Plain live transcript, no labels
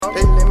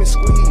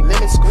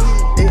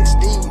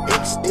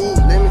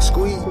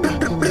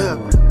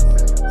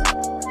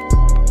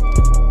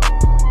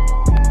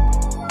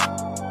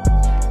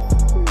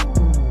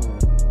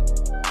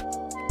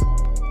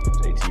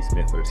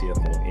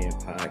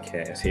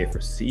here for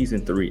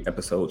season 3,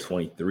 episode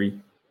 23.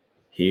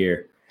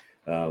 Here,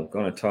 I'm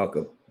going to talk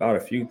about a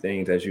few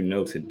things. As you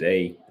know,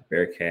 today the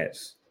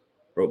Bearcats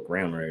broke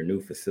ground on their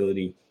new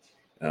facility.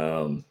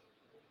 Um,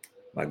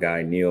 my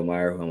guy Neil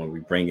Meyer, who I'm going to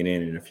be bringing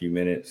in a few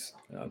minutes,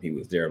 he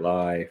was there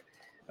live.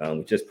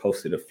 We just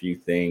posted a few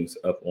things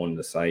up on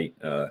the site.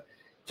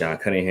 John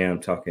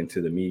Cunningham talking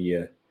to the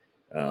media.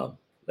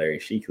 Larry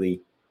Sheekley,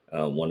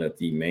 one of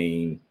the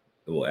main,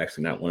 well,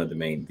 actually not one of the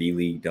main, the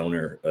lead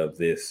donor of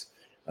this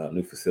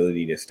new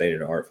facility, this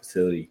state-of-the-art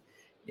facility,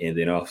 and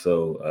then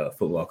also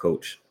football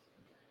coach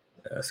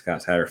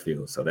Scott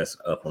Satterfield. So that's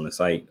up on the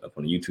site, up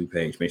on the YouTube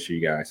page. Make sure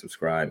you guys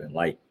subscribe and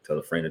like, tell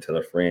a friend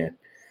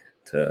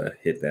to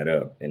hit that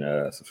up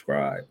and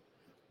subscribe.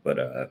 But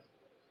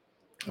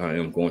I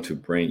am going to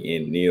bring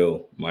in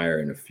Neil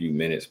Meyer in a few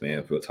minutes,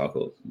 man. We'll talk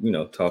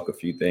a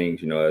few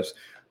things. As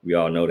we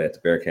all know that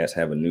the Bearcats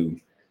have a new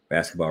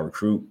basketball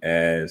recruit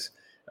as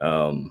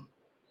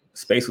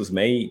space was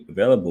made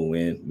available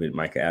with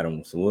Micah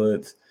Adams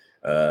Woods,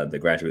 the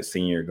graduate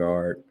senior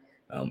guard,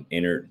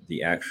 entered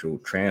the actual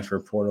transfer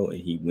portal, and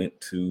he went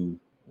to,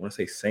 I want to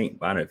say, St.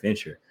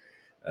 Bonaventure.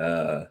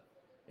 And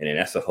then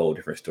that's a whole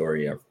different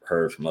story. I've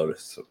heard from a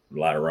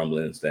lot of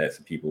rumblings that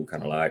some people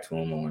kind of lied to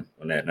him on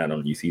that, not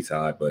on the UC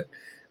side, but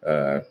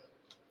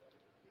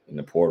in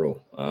the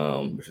portal,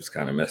 which is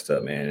kind of messed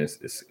up, man.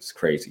 It's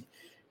crazy.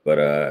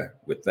 But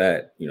with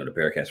that, the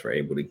Bearcats were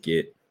able to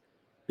get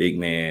big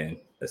man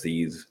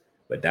Aziz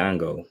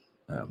Bandaogo.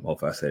 Hope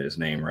if I said his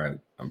name right.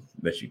 I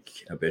bet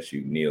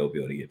you Neil will be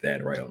able to get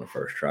that right on the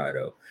first try,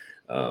 though.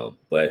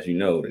 But as you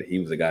know, that he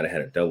was a guy that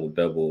had a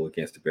double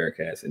against the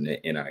Bearcats in the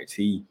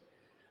NIT.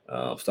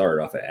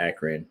 Started off at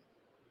Akron.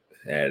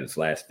 Had his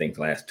last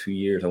 2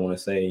 years, I want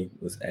to say,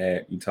 was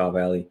at Utah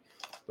Valley.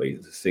 But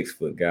he's a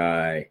 6-foot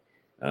guy,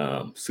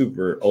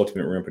 super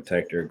ultimate rim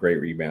protector,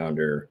 great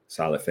rebounder,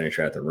 solid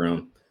finisher at the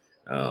rim.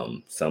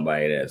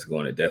 Somebody that's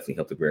going to definitely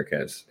help the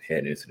Bearcats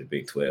head into the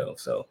Big 12.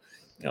 So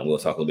we'll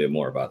talk a little bit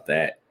more about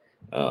that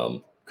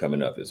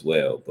coming up as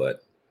well.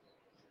 But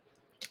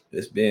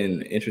it's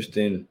been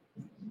interesting.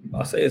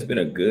 I'll say it's been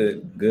a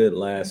good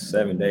last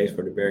 7 days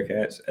for the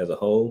Bearcats as a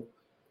whole.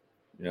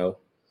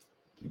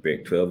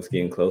 Big 12 is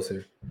getting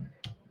closer.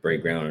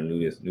 Break ground on a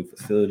new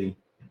facility,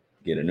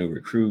 get a new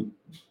recruit.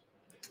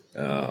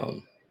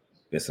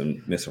 Been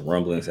some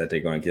rumblings that they're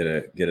going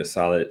to get a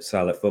solid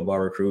football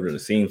recruiter. It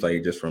seems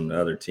like just from the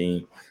other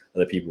team,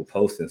 other people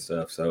posting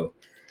stuff. So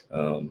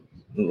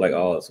like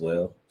all is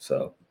well.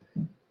 So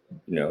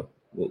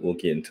we'll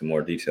get into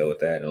more detail with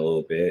that in a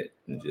little bit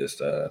and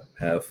just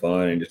have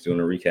fun and just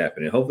doing a recap.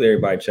 And hopefully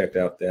everybody checked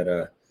out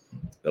that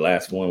the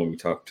last one when we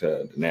talked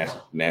to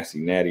the Nasty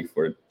Natty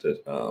for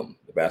the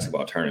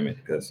basketball tournament,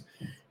 because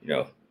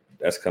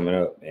that's coming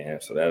up,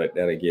 man. So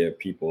that'll give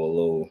people a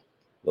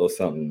little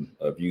something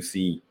of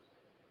UC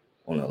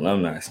on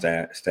alumni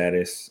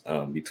status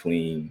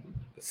between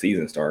the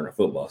season starting and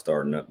football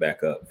starting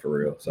back up for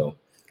real. So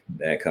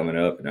that coming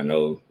up, and I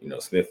know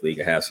Smith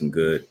League have some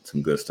good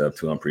stuff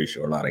too. I'm pretty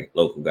sure a lot of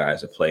local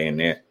guys are playing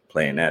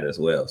that as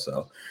well.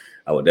 So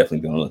I would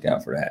definitely be on the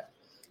lookout for that.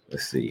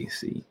 Let's see.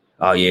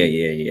 Oh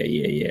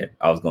yeah.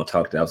 I was gonna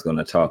talk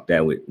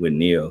that with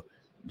Neil,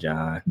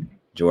 John,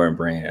 Jordan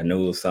Brand. I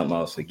knew it was something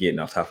I was forgetting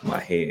off the top of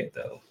my head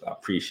though. I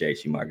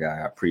appreciate you, my guy.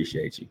 I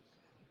appreciate you.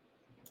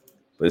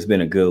 But it's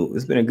been a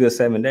good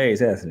 7 days,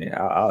 hasn't it?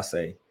 I'll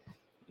say,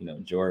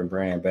 Jordan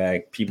Brand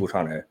back. People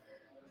trying to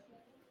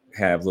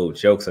have little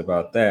jokes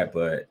about that,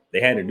 but they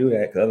had to do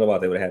that because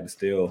otherwise they would have had to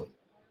still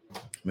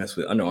mess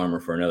with Under Armour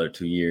for another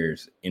 2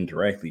 years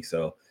indirectly.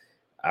 So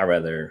I'd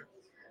rather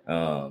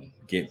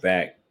get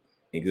back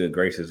in good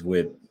graces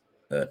with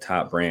a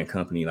top brand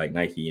company like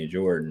Nike and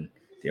Jordan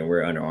than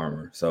wear Under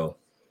Armour. So,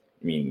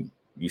 I mean,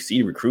 you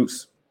see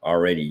recruits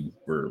already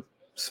were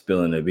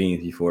spilling the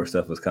beans before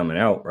stuff was coming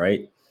out,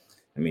 right?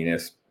 I mean,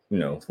 that's,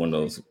 it's one of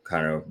those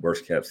kind of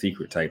worst kept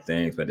secret type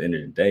things. But at the end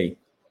of the day,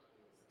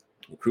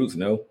 recruits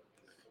know.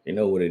 They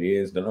know what it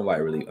is.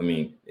 Nobody really,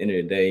 end of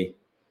the day,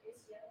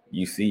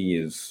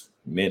 UC is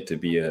meant to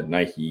be a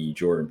Nike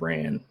Jordan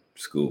brand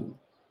school.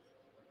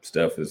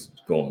 Stuff is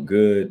going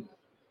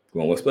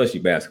well,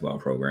 especially basketball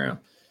program.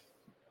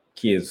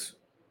 Kids,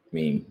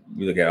 you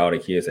look at all the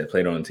kids that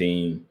played on the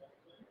team,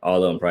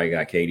 all of them probably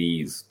got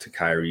KDs, to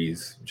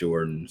Kyrie's,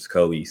 Jordans,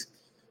 Kobe's.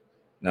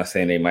 Not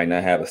saying they might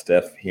not have a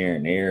Steph here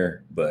and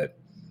there, but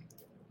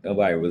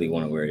nobody really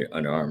want to wear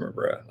Under Armour,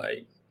 bro.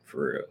 Like,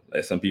 for real.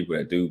 There's some people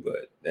that do,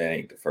 but that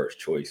ain't the first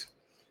choice.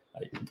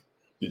 Like,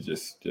 it's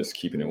just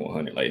keeping it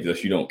 100. Like,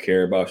 just you don't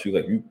care about shoes.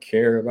 Like, you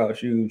care about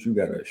shoes. You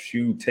got a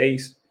shoe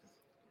taste.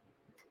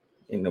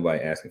 Ain't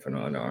nobody asking for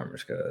no Under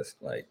Armours because,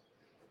 like,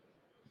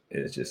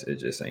 it just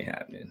ain't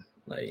happening.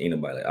 Like, ain't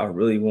nobody like, I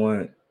really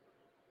want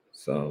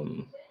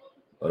some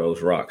of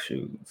those rock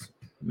shoes.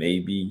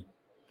 Maybe,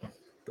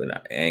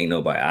 but ain't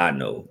nobody I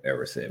know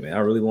ever said, man, I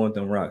really want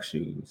them rock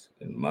shoes.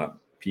 And my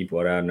people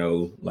that I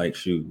know like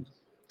shoes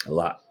a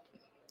lot.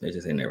 It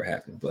just ain't never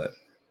happened. But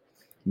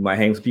you might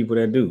hang some people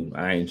that do.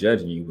 I ain't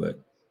judging you, but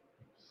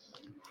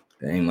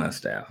that ain't my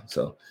style.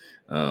 So,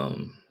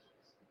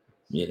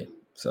 yeah.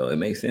 So it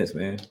makes sense,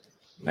 man.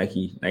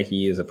 Nike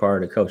is a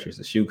part of the culture. It's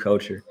a shoe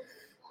culture.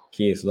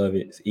 Kids love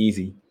it. It's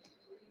easy.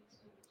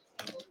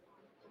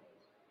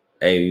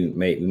 Hey,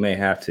 we may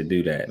have to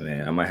do that,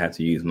 man. I might have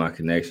to use my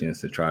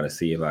connections to try to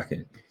see if I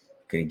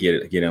can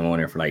get them on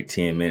there for like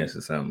 10 minutes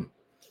or something.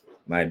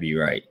 Might be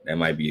right. That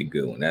might be a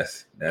good one.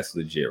 That's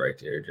legit right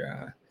there,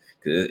 John.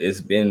 Because it's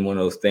been one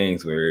of those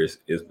things where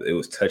it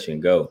was touch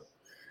and go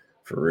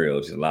for real.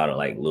 Just a lot of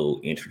like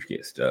little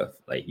intricate stuff.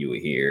 Like you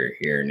would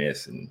hearing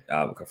this, and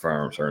I would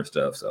confirm certain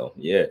stuff. So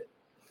yeah,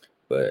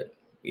 but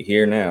we're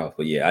here now.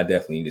 But yeah, I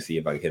definitely need to see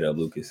if I can hit up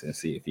Lucas and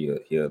see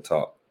if he'll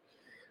talk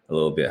a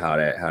little bit how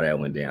that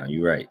went down.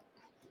 You're right.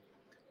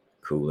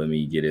 Cool. Let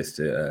me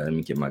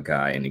get my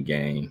guy in the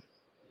game,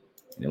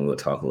 and then we'll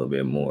talk a little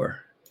bit more.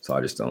 So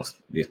I just don't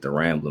get the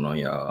rambling on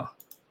y'all.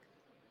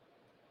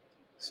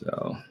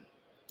 So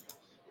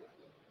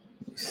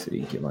let's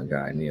see, get my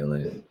guy Neil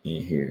in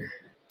here.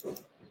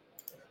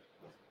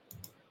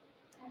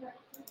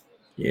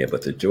 Yeah,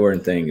 but the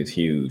Jordan thing is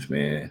huge,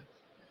 man.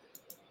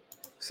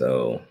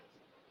 So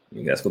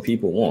that's what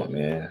people want,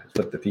 man. That's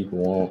what the people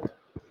want.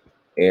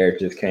 Air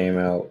just came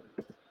out.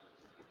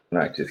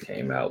 Not just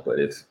came out, but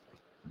it's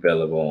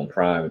available on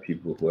Prime. And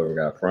people, whoever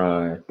got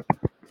Prime,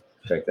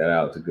 check that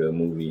out. It's a good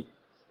movie.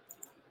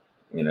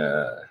 And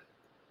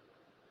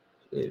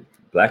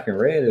black and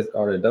red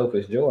are the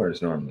dopest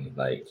Jordans normally.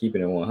 Like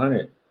keeping it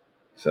 100.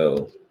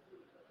 So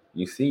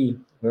you see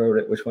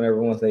which one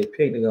everyone's they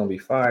pick, they're gonna be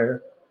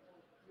fire.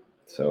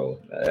 So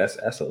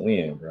that's a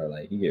win, bro.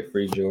 Like you get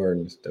free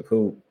Jordans, the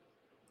hoop,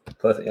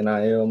 plus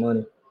NIL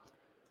money.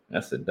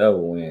 That's a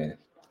double win.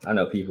 I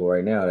know people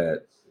right now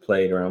that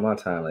played around my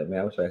time, like,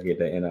 man, I wish I could get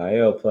that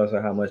NIL plus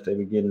or how much they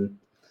be getting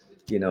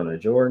on the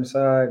Jordan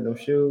side, those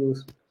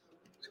shoes.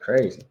 It's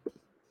crazy.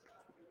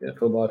 The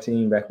football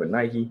team back with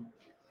Nike,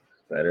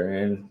 better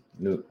in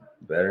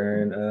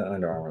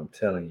Under Armour. I'm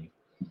telling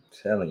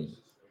you.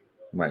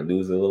 You might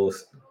lose a little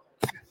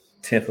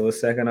tenth of a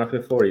second off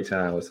your 40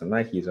 time with some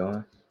Nikes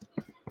on.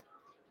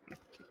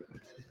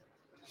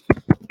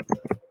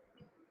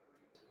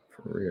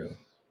 For real.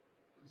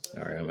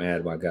 All right, I'm gonna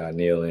add my guy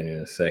Neil in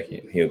a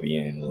second. He'll be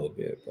in a little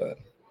bit, but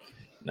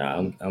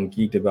I'm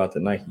geeked about the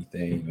Nike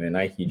thing, man.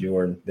 Nike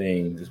Jordan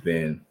thing has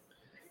been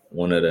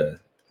one of the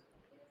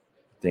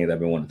things I've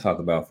been wanting to talk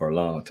about for a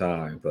long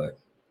time, but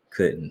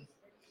couldn't.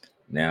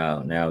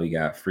 Now we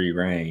got free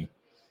reign.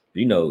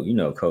 You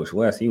know, Coach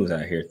West, he was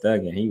out here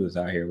thugging. He was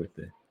out here with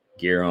the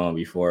gear on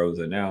before it was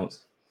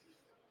announced,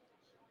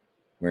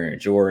 wearing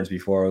Jordans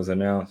before it was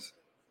announced.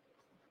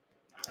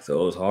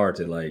 So it was hard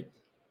to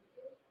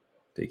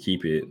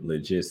keep it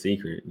legit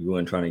secret. We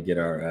weren't trying to get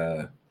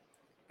our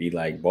be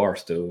like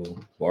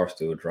Barstool.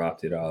 Barstool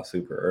dropped it all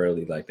super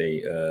early, like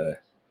they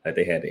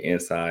had the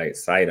inside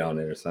sight on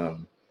it or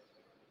something.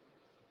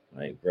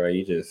 Like, bro,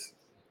 you just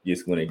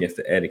went against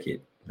the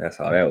etiquette. That's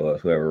how that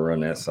was. Whoever run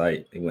that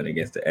site, they went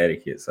against the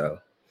etiquette. So,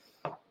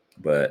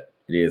 but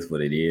it is what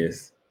it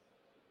is.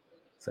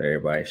 So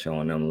everybody's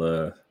showing them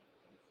love,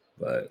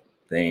 but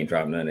they ain't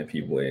dropping none of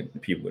people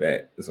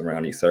that is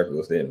around these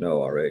circles didn't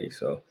know already.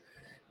 So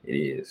it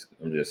is.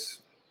 I'm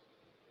just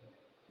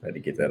had to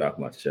get that off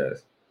my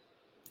chest.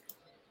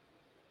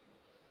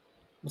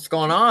 What's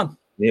going on?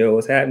 Yo,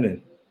 what's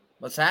happening?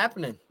 What's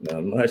happening?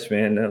 Not much,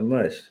 man. Not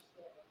much.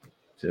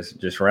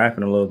 Just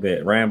rapping a little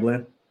bit,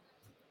 rambling.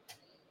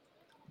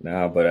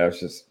 But I was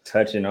just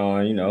touching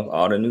on,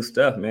 all the new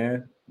stuff,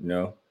 man.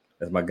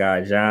 As my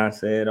guy John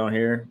said on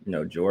here,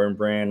 Jordan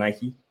brand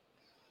Nike,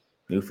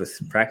 new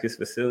practice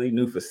facility,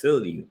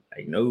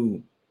 like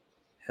no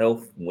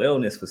health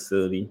wellness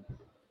facility,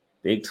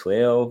 Big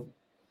 12.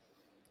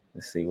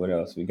 Let's see what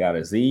else we got.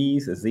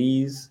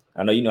 Aziz.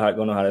 I know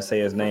gonna know how to say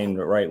his name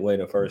the right way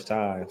the first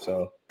time,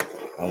 so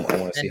I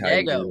want to see how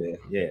you do it.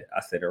 Yeah,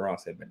 I said it wrong.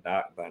 I said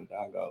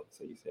Bandaogo.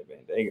 So you said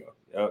Bandaogo.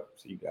 Yep.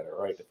 So you got it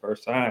right the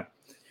first time.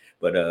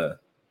 But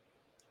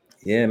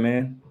yeah,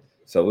 man.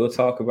 So we'll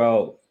talk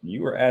about,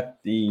 you were at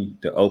the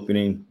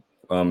opening,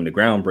 the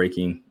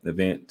groundbreaking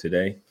event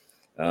today,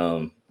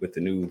 with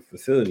the new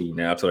facility.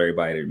 Now I told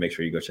everybody to make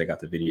sure you go check out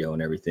the video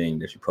and everything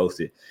that you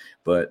posted.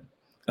 But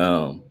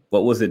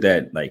what was it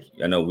that, like,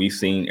 I know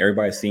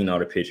everybody's seen all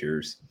the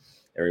pictures.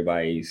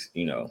 Everybody's,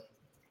 in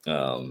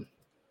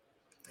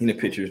the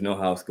pictures know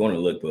how it's going to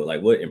look, but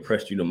like what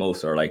impressed you the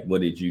most, or like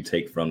what did you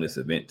take from this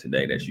event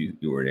today that you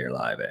were there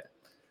live at?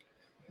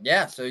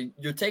 Yeah, so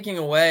you're taking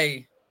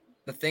away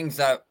the things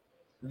that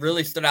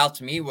really stood out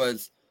to me.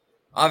 Was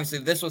obviously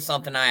this was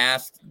something I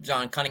asked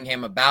John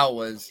Cunningham about,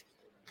 was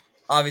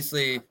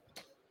obviously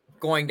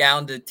going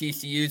down to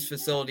TCU's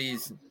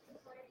facilities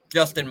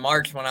just in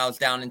March when I was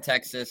down in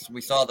Texas.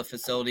 We saw the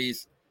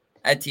facilities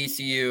at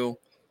TCU.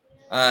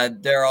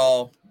 They're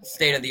all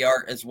state of the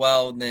art as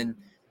well. And then,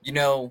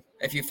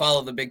 if you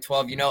follow the Big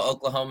 12,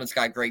 Oklahoma's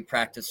got great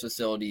practice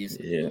facilities.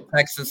 Yeah.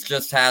 Texas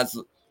just has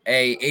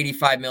a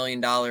 $85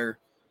 million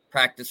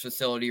practice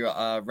facility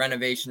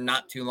renovation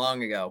not too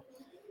long ago.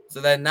 So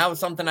then that was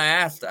something I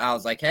asked. I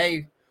was like,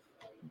 hey,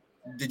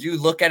 did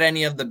you look at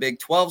any of the Big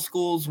 12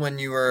 schools when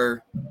you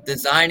were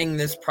designing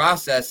this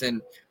process?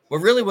 And what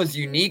really was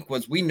unique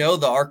was we know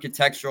the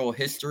architectural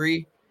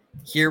history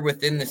here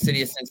within the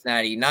city of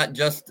Cincinnati, not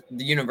just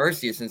the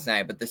University of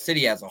Cincinnati, but the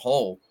city as a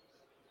whole.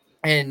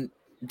 And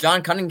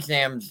John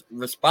Cunningham's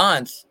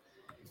response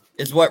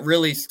is what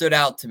really stood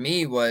out to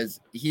me. Was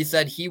he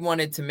said he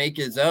wanted to make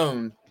his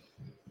own.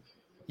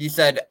 He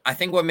said, I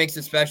think what makes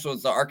it special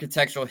is the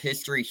architectural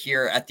history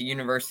here at the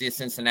University of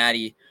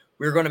Cincinnati.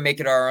 We're going to make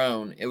it our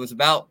own. It was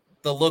about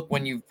the look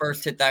when you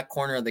first hit that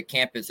corner of the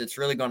campus. It's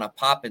really going to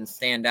pop and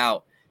stand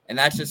out. And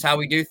that's just how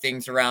we do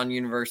things around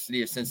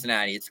University of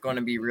Cincinnati. It's going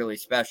to be really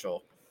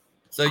special.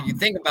 So you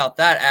think about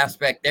that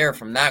aspect there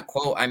from that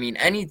quote. I mean,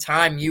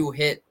 anytime you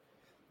hit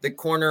the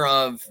corner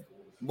of,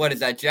 what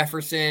is that,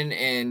 Jefferson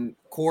and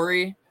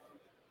Corey,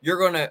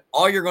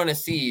 all you're gonna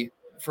see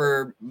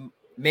for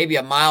maybe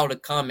a mile to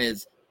come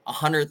is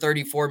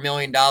 $134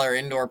 million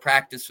indoor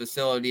practice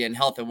facility and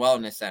health and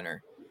wellness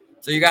center.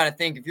 So you got to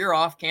think, if you're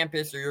off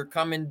campus or you're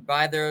coming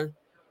by there,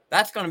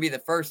 that's going to be the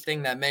first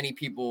thing that many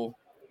people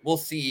will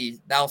see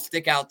that'll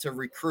stick out to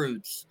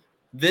recruits,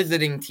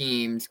 visiting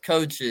teams,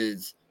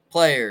 coaches,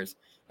 players.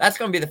 That's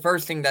going to be the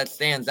first thing that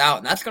stands out,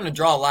 and that's going to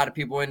draw a lot of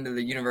people into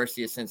the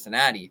University of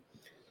Cincinnati.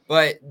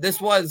 But this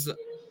was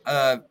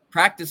a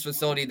practice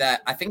facility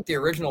that I think the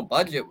original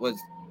budget was,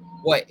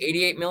 what,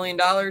 $88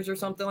 million or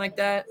something like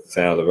that?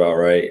 Sounds about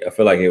right. I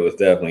feel like it was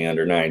definitely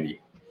under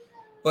 90.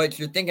 But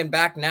you're thinking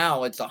back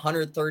now, it's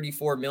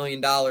 $134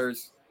 million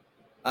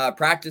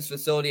practice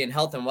facility and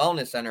health and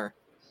wellness center.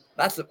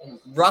 That's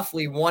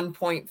roughly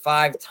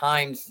 1.5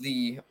 times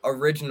the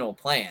original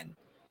plan.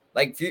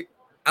 Like,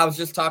 I was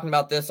just talking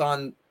about this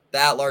on the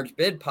At Large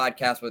Bid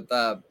podcast with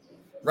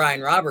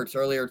Ryan Roberts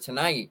earlier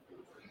tonight.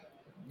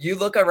 You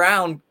look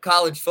around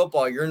college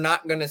football, you're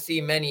not going to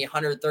see many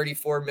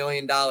 $134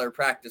 million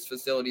practice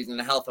facilities in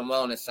the health and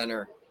wellness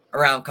center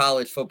around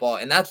college football,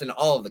 and that's in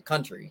all of the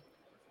country.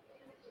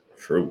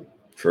 True.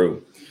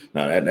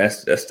 No,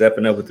 that's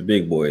stepping up with the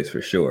big boys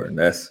for sure.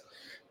 That's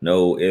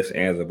no ifs,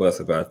 ands, or buts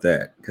about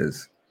that,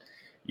 because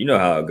you know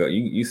how it goes.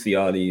 You see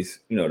all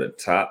these, the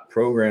top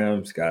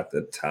programs got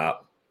the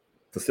top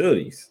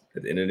facilities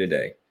at the end of the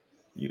day.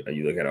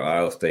 You look at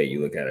Ohio State,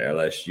 you look at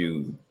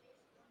LSU,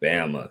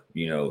 Bama,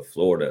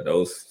 Florida,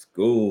 those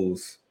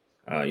schools,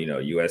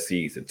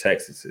 USC's and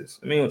Texas's.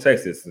 I mean,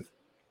 Texas,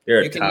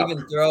 they're you can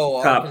even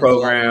throw top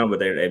program, but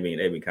they've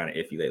been kind of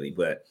iffy lately.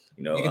 But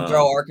you can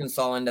throw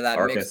Arkansas into that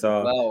mix as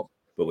well.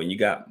 But when you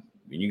got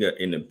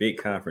in the big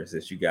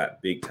conferences, you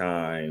got big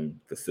time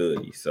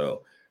facilities.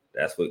 So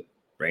that's what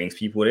brings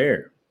people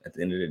there. At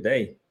the end of the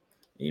day,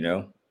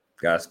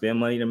 gotta spend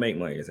money to make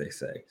money, as they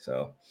say.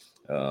 So,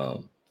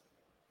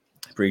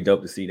 pretty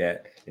dope to see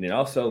that. And then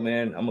also,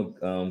 man, I'm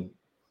gonna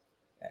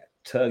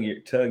tug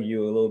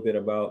you a little bit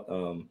about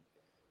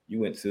you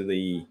went to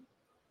the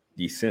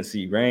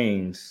Cincy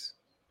Reigns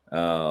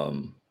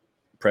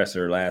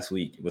presser last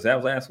week. Was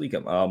that last week?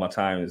 All my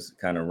time is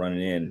kind of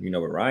running in,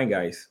 with Ryan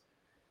Geis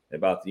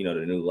about the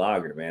new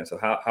lager, man. So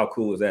how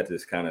cool was that to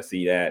just kind of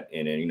see that,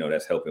 and then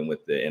that's helping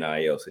with the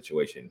NIL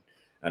situation.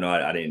 I know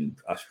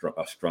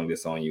I strung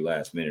this on you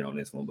last minute on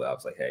this one, but I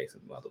was like, hey, so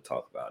we might as well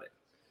talk about it.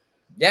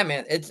 Yeah,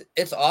 man,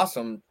 it's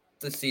awesome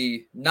to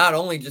see, not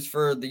only just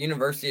for the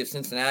University of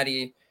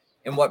Cincinnati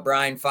and what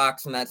Brian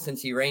Fox and that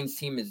Cincy Reigns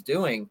team is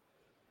doing,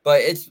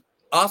 but it's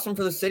awesome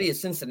for the city of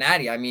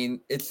Cincinnati. I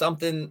mean, it's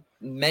something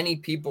many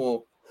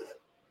people,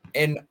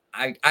 and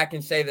I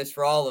can say this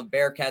for all of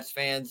Bearcats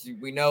fans,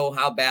 we know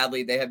how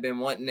badly they have been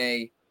wanting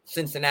a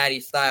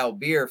Cincinnati-style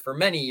beer for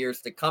many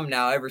years to come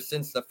now, ever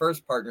since the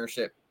first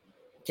partnership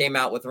came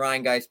out with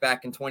Ryan Geis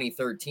back in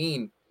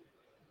 2013.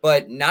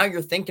 But now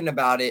you're thinking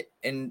about it,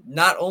 and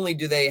not only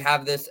do they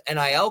have this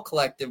NIL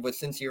collective with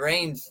Cincy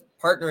Reigns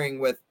partnering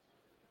with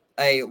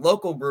a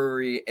local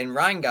brewery in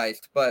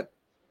Rheingeist, but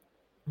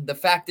the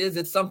fact is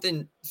it's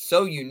something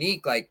so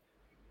unique. Like,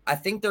 I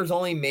think there's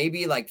only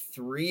maybe like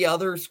 3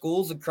 other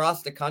schools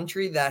across the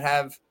country that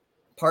have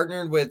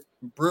partnered with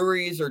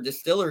breweries or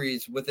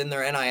distilleries within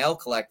their NIL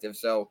collective.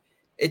 So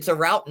it's a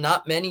route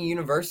not many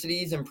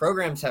universities and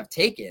programs have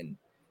taken.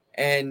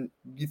 And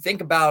you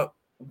think about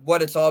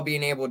what it's all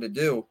being able to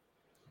do.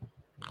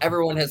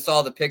 Everyone has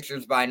saw the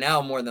pictures by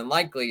now, more than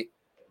likely.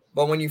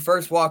 But when you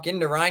first walk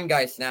into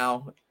Rheingeist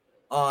now,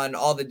 on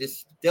all the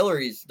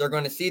distilleries, they're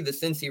going to see the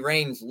Cincy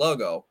Reigns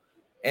logo.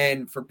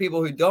 And for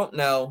people who don't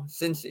know,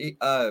 Cincy,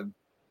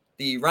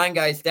 the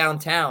Rheingeist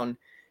downtown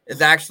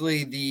is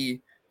actually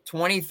the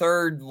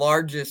 23rd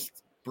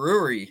largest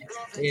brewery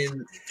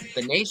in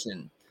the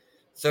nation.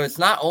 So it's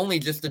not only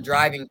just a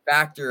driving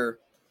factor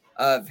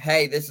of,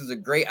 hey, this is a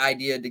great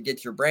idea to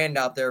get your brand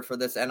out there for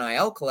this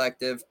NIL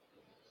collective,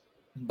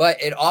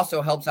 but it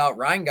also helps out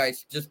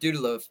Rheingeist just due to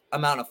the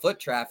amount of foot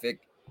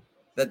traffic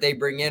that they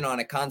bring in on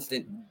a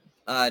constant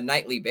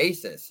nightly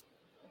basis.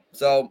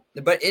 So,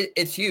 but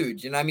it's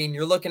huge. And I mean,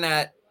 you're looking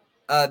at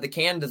the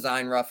can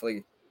design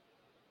roughly.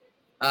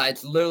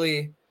 It's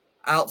literally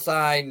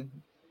outside,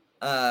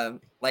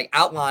 like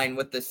outline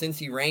with the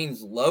Cincy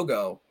Reigns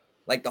logo,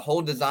 like the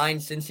whole design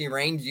Cincy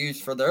Reigns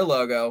used for their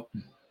logo.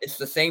 It's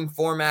the same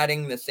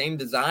formatting, the same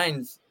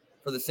designs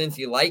for the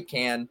Cincy Light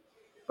can,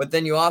 But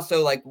then you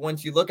also, like,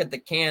 once you look at the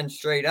can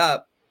straight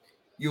up,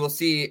 you will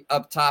see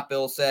up top,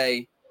 it'll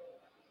say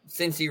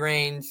Cincy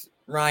Reigns,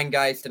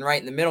 Rheingeist, and right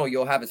in the middle,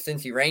 you'll have a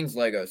Cincy Reigns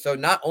logo. So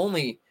not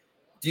only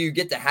do you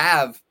get to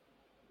have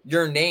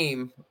your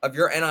name of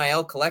your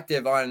NIL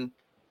collective on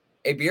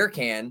a beer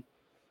can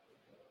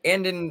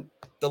and in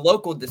the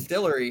local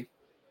distillery,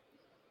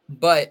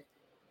 but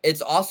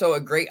it's also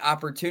a great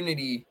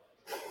opportunity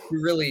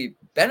to really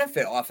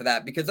benefit off of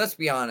that, because let's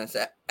be honest,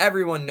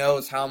 everyone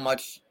knows how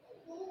much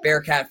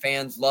Bearcat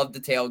fans love to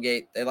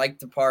tailgate. They like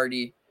to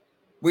party.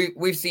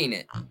 We've seen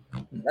it.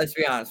 Let's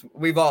be honest.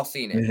 We've all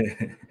seen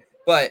it.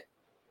 But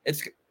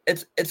it's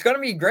going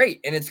to be great,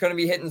 and it's going to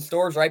be hitting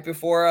stores right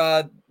before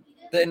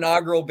the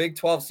inaugural Big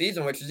 12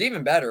 season, which is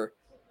even better.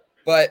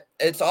 But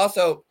it's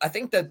also, I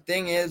think the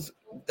thing is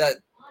that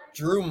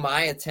drew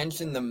my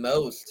attention the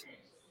most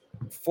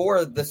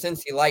for the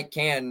Cincy Light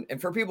can,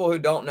 and for people who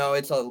don't know,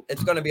 it's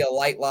going to be a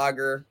light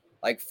lager,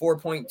 like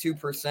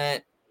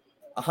 4.2%,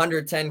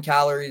 110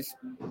 calories.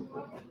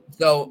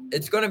 So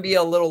it's going to be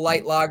a little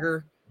light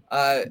lager.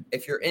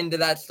 If you're into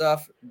that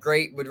stuff,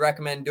 great. Would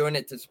recommend doing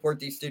it to support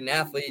these student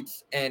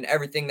athletes and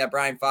everything that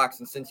Brian Fox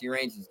and Cincy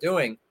Reigns is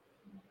doing.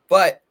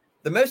 But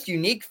the most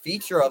unique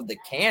feature of the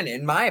can,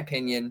 in my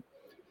opinion,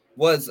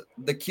 was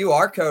the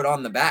QR code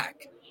on the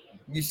back.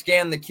 You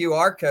scan the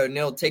QR code and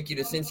it'll take you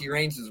to Cincy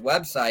Reigns'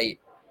 website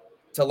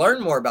to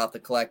learn more about the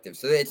collective.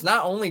 So it's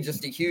not only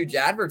just a huge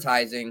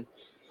advertising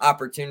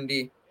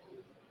opportunity,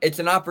 it's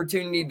an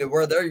opportunity to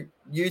where they're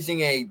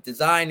using a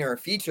design or a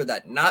feature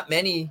that not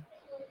many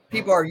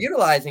people are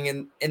utilizing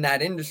in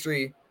that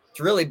industry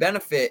to really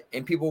benefit,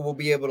 and people will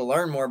be able to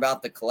learn more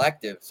about the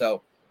collective.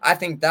 So I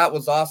think that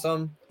was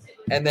awesome.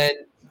 And then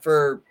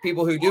for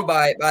people who do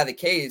buy the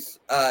case,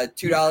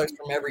 $2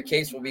 from every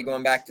case will be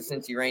going back to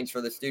Cincy Reigns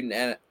for the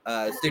student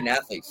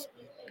athletes.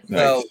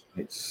 So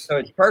Nice. so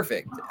it's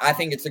perfect. I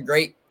think it's a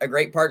great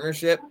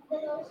partnership,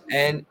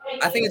 and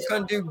I think it's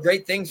going to do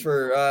great things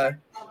for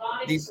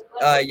these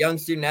young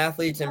student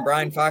athletes. And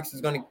Brian Fox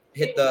is going to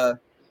get the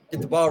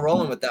ball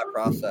rolling with that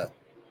process.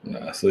 No,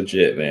 that's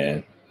legit,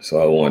 man.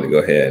 So I wanted to go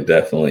ahead and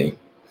definitely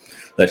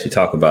let you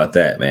talk about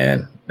that,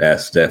 man.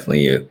 That's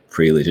definitely a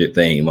pretty legit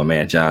thing. My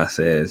man John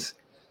says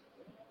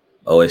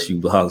OSU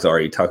blogs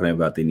already talking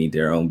about they need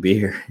their own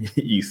beer.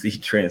 You see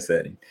trend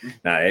setting.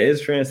 Now it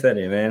is trend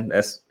setting, man.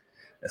 That's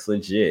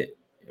legit.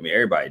 I mean,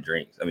 everybody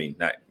drinks. I mean,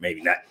 not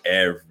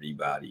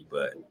everybody,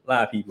 but a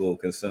lot of people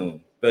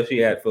consume,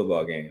 especially at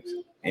football games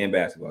and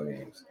basketball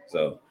games.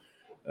 So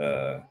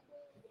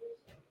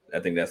I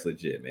think that's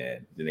legit,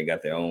 man. Then they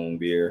got their own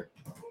beer.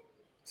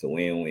 It's a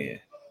win-win.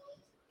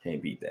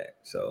 Can't beat that.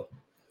 So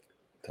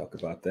talk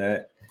about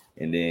that.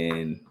 And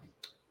then,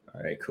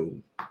 all right, cool.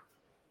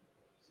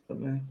 So,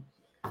 man,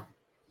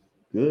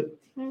 good.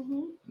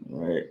 All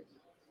right.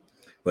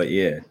 But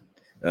yeah,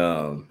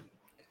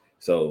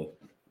 so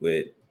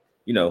with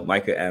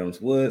Micah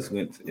Adams Woods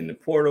went in the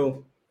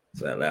portal,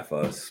 so that left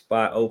a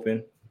spot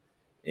open,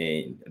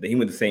 and I think he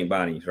went to St.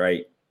 Bonnie's,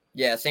 right?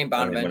 Yeah, St.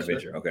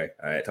 Bonaventure. Okay,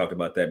 all right. I talked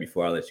about that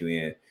before I let you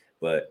in,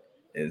 but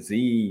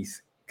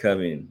Aziz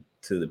coming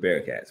to the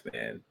Bearcats,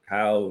 man.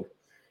 How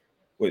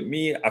with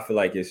me, I feel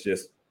like it's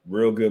just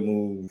real good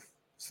move,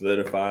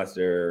 solidifies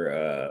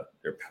their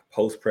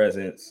post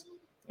presence,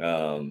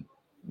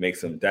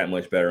 makes them that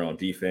much better on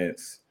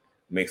defense,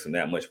 makes them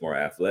that much more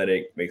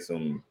athletic, makes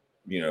them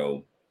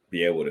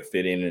be able to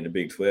fit in the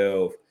Big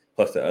 12,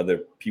 plus the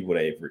other people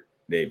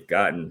they've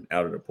gotten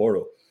out of the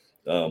portal.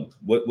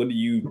 What do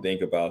you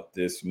think about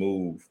this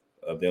move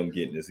of them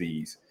getting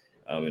Aziz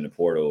in the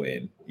portal,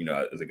 and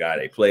as a guy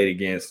they played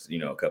against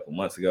a couple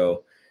months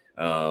ago,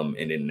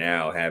 and then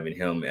now having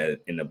him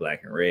in the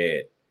black and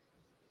red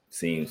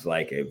seems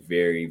like a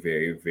very,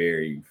 very,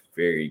 very,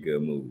 very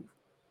good move.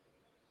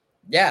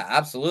 Yeah,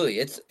 absolutely.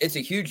 It's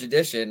a huge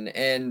addition,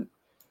 and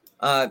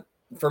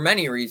for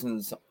many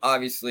reasons,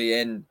 obviously.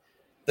 And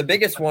the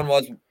biggest one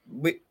was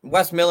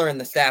Wes Miller and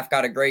the staff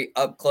got a great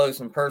up close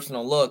and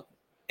personal look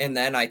in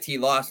the NIT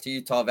loss to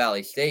Utah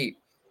Valley State,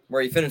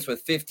 where he finished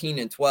with 15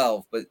 and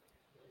 12. But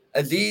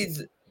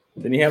Aziz,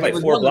 Didn't he have like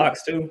 4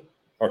 blocks too,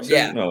 or 2?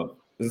 Yeah, No,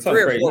 this is 3 or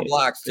 4 crazy.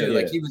 blocks too.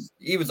 Yeah, like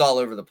he was all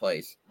over the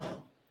place,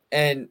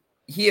 and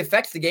he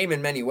affects the game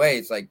in many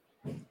ways. Like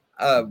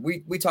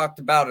we talked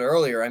about it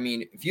earlier. I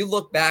mean, if you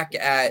look back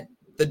at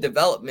the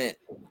development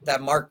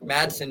that Mark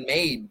Madsen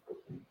made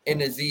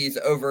in Aziz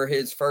over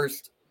his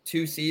first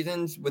 2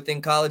 seasons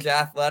within college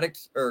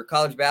athletics or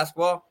college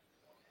basketball,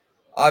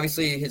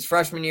 obviously his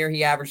freshman year,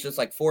 he averaged just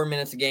like 4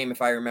 minutes a game,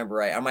 if I remember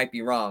right. I might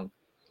be wrong.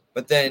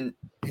 But then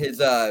his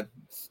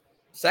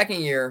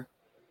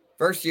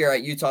first year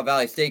at Utah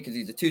Valley State, because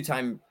he's a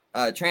 2-time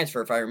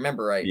transfer, if I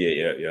remember right.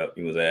 Yeah.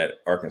 He was at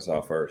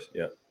Arkansas first.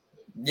 Yep.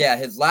 Yeah,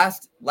 his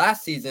last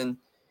season,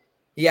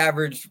 he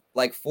averaged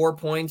like 4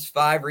 points,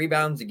 5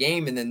 rebounds a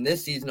game. And then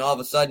this season, all of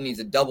a sudden, he's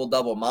a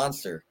double-double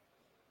monster.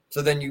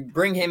 So then you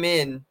bring him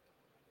in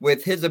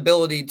with his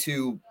ability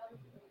to,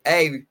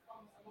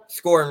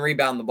 score and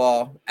rebound the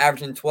ball,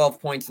 averaging 12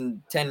 points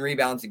and 10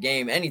 rebounds a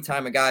game.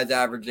 Anytime a guy's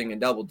averaging a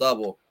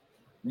double-double,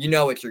 you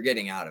know what you're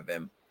getting out of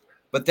him.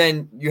 But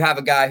then you have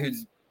a guy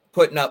who's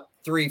putting up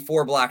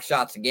 3-4 block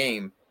shots a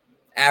game,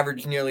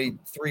 average nearly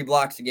 3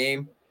 blocks a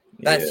game.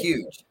 That's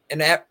huge.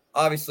 And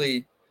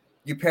obviously,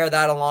 you pair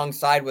that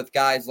alongside with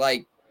guys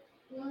like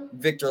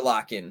Victor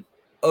Locken,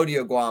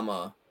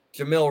 Odioguama,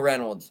 Jamil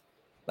Reynolds.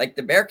 Like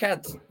the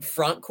Bearcats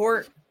front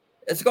court,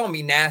 it's going to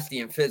be nasty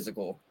and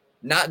physical,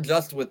 not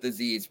just with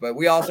Aziz, but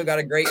we also got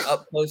a great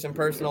up close and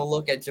personal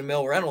look at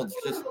Jamil Reynolds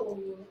just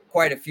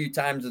quite a few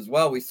times as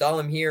well. We saw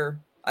him here.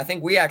 I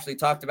think we actually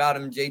talked about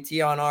him,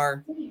 JT, on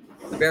our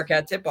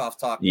Bearcat Tip-Off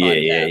Talk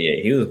podcast.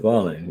 Yeah. He was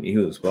balling.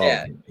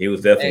 Yeah. He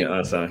was definitely And an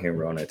unsung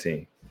hero on that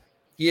team.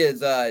 he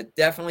is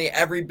definitely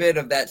every bit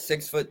of that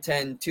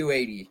 6'10",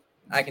 280.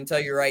 I can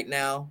tell you right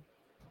now,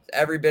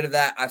 every bit of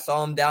that. I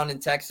saw him down in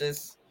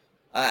Texas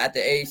at the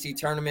AAC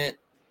tournament.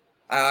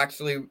 I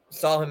actually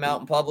saw him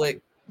out in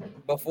public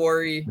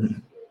before he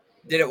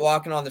did it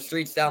walking on the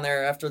streets down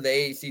there after the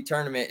AAC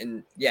tournament.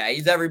 And yeah,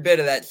 he's every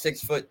bit of that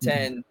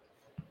 6'10",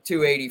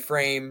 280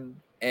 frame.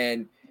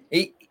 And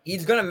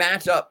he's going to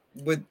match up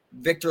with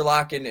Victor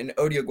Locken and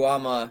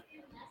Odioguama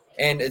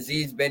and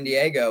Aziz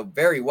Bandaogo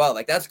very well.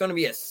 Like that's going to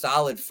be a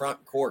solid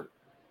front court.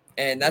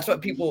 And that's what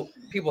people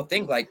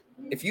think. Like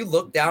if you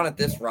look down at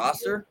this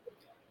roster,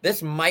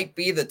 this might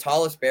be the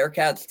tallest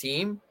Bearcats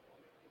team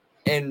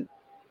in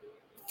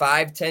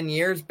 5-10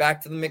 years back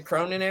to the Mick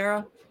Cronin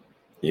era.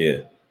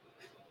 Yeah.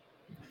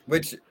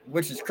 Which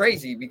is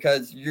crazy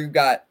because you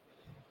got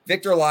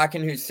Victor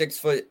Locken, who's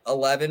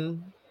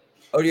 6'11",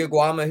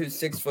 Odioguama, who's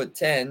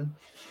 6'10",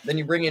 then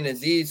you bring in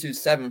Aziz, who's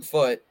 7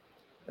 foot,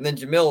 and then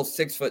Jamil's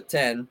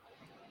 6'10".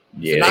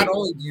 Yeah. So not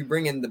only do you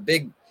bring in the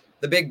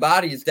big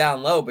bodies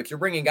down low, but you're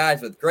bringing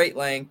guys with great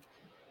length,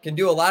 can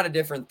do a lot of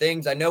different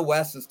things. I know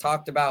Wes has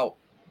talked about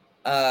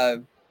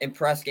in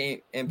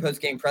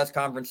post-game press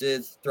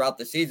conferences throughout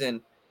the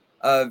season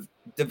of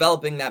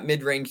developing that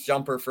mid-range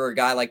jumper for a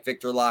guy like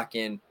Victor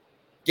Locken,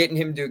 getting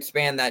him to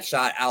expand that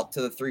shot out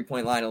to the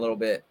three-point line a little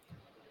bit.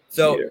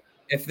 So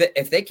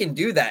if they can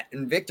do that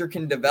and Victor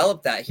can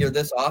develop that here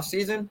this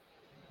offseason,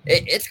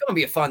 it's going to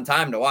be a fun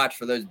time to watch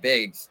for those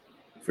bigs.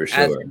 For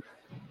sure.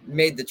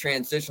 Made the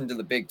transition to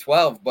the Big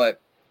 12, but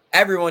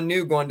everyone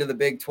knew going to the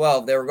Big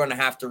 12 they were going to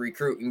have to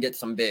recruit and get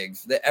some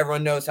bigs.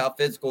 Everyone knows how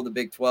physical the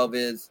Big 12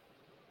 is,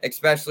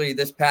 especially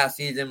this past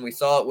season. We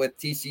saw it with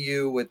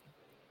TCU with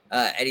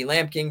Eddie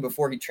Lampking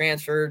before he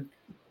transferred.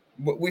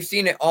 We've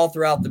seen it all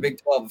throughout the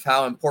Big 12 of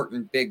how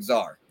important bigs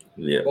are.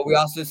 Yeah. But we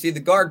also see the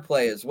guard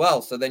play as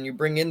well. So then you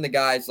bring in the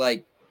guys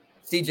like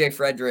CJ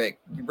Frederick,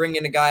 you bring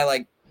in a guy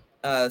like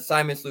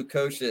Simon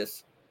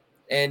Lukosius,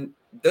 and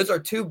those are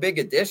two big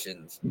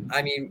additions.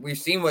 I mean, we've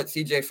seen what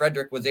CJ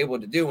Frederick was able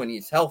to do when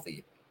he's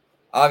healthy.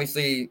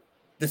 Obviously,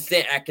 the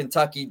stint at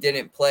Kentucky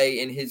didn't play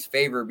in his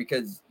favor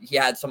because he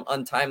had some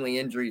untimely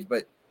injuries,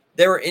 but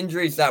there were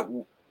injuries that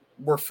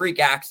were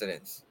freak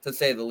accidents, to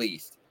say the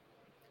least.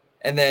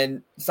 And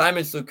then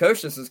Simon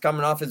Lukosius is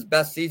coming off his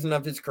best season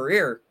of his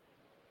career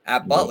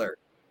at Butler,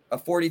 a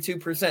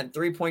 42%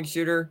 three-point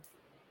shooter,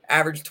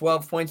 averaged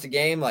 12 points a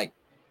game. Like,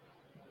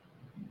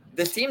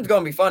 this team's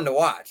going to be fun to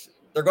watch.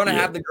 They're going to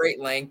have the great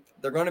length.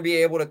 They're going to be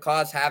able to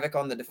cause havoc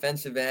on the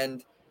defensive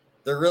end.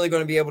 They're really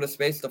going to be able to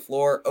space the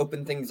floor,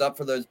 open things up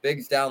for those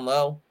bigs down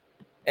low.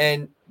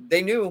 And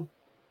they knew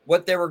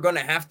what they were going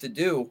to have to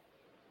do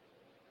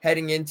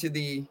heading into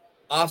the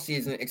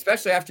offseason,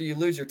 especially after you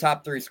lose your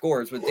top three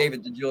scorers with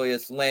David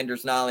DeJulius,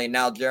 Landers Nolley, and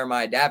now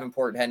Jeremiah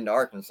Davenport heading to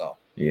Arkansas.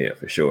 Yeah,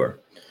 for sure.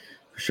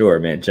 For sure,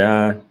 man.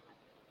 John,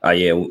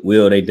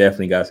 Will, they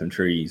definitely got some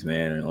trees,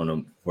 man, on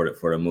them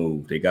for the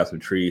move. They got some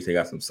trees, they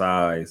got some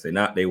size.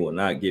 They will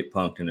not get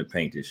punked in the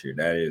paint this year.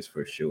 That is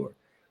for sure.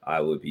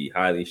 I would be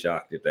highly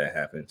shocked if that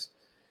happens.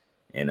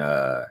 And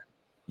I'll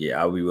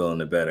be willing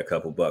to bet a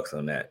couple bucks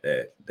on that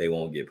they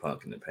won't get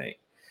punked in the paint.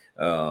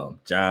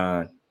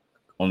 John,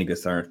 only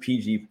concerns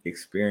PG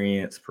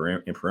experience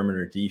and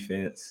perimeter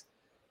defense.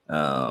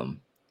 Will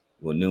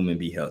Newman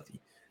be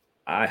healthy?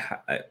 I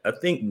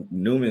think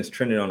Newman's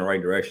trending on the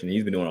right direction.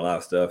 He's been doing a lot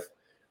of stuff.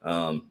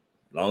 As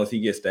long as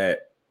he gets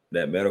that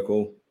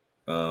medical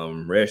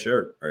red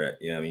shirt, or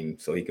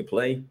so he can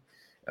play,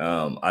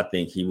 I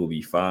think he will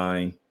be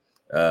fine.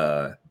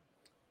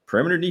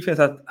 Perimeter defense,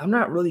 I'm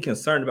not really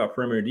concerned about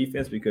perimeter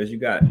defense because you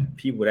got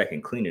people that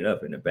can clean it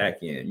up in the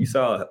back end. You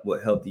saw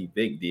what Healthy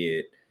Vic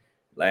did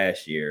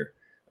last year,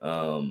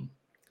 and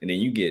then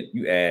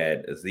you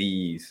add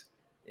Aziz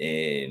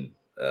and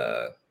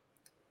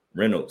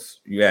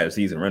Reynolds. You add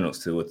Aziz and Reynolds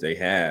to what they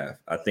have.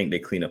 I think they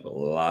clean up a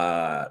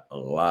lot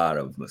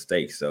of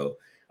mistakes. So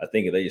I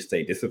think if they just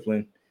stay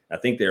disciplined, I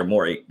think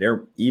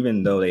they're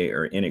even though they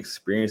are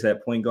inexperienced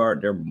at point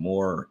guard, they're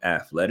more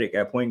athletic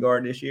at point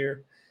guard this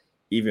year.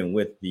 Even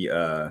with the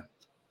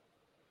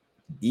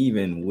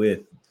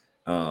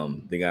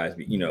guys,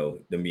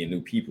 them being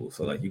new people.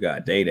 So like you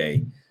got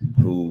Day,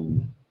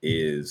 who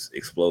is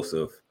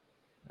explosive,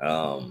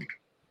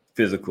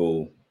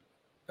 physical,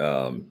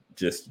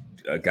 just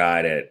a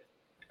guy that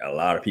a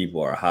lot of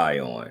people are high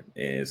on, and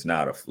it's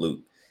not a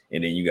fluke.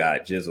 And then you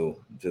got Jizzle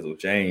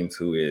James,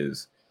 who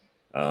is,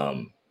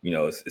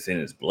 it's in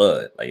his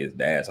blood. Like his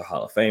dad's a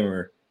Hall of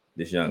Famer.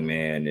 this young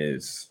man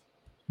is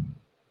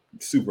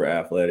super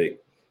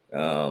athletic.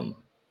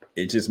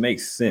 It just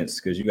makes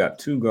sense because you got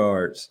two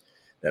guards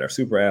that are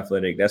super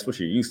athletic. That's what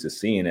you're used to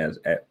seeing as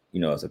a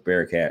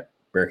Bearcat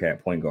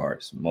point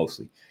guards,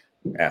 mostly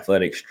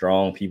athletic,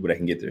 strong people that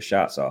can get their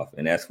shots off,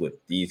 and that's what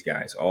these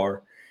guys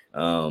are.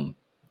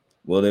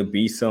 Will there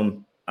be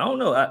some? I don't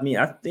know. I mean,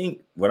 I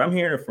think what I'm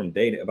hearing from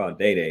Day,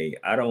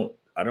 I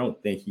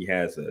don't think he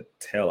has a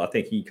tell. I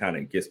think he kind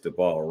of gets the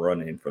ball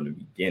running from the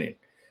beginning,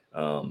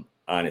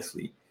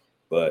 honestly.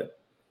 But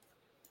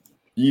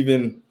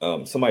even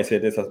somebody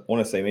said this. I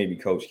want to say maybe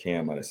Coach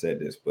Cam might have said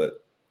this,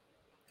 but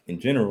in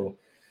general,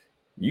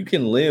 you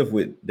can live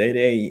with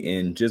Day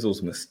and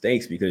Jizzle's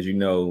mistakes because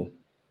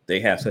they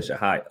have such a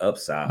high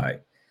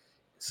upside.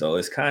 So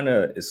it's kind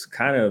of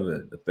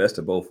the best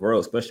of both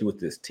worlds, especially with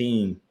this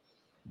team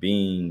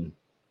being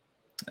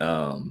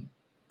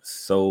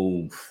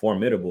so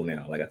formidable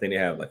now. Like I think they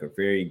have like a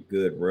very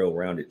good,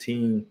 well-rounded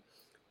team.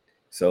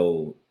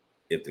 So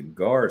if the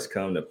guards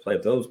come to play,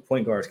 if those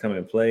point guards come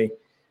and play,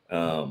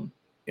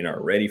 and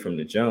are ready from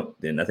the jump,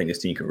 then I think this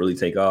team could really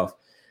take off.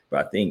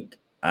 But I think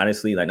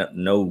honestly, like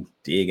no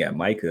dig at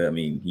Micah. I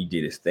mean, he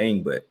did his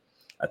thing, but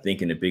I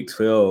think in the Big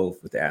 12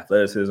 with the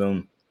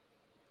athleticism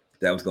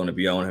that was going to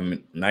be on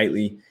him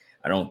nightly,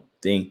 I don't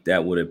think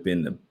that would have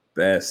been the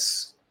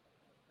best.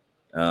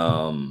 I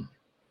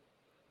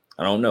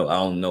don't know. I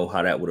don't know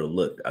how that would have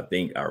looked. I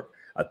think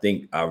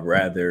I'd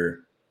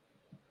rather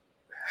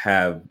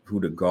have who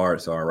the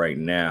guards are right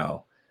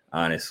now,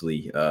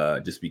 honestly,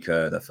 just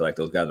because I feel like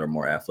those guys are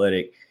more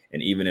athletic.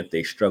 And even if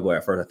they struggle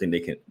at first, I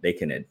think they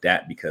can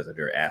adapt because of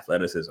their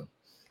athleticism.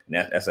 And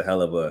that's a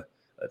hell of a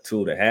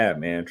tool to have,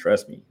 man.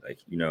 Trust me. Like,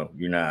 you're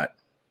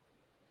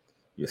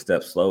a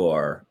step slow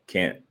or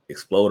can't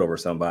explode over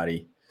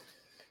somebody.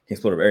 Can't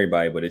explode over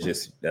everybody, but it's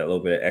just that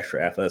little bit of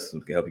extra athleticism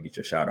can help you get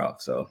your shot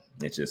off. So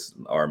it's just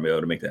our mill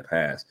to make that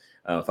pass.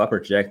 If I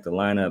project the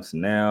lineups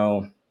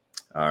now,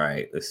 all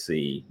right, let's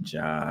see,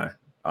 John.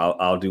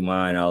 I'll do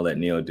mine. I'll let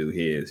Neil do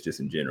his, just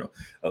in general.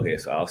 Okay,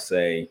 so I'll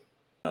say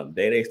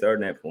Day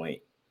starting at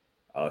point.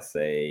 I'll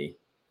say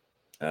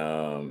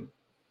Simon's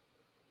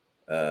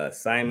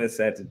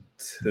at the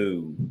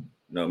 2.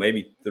 No,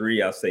 maybe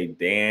 3. I'll say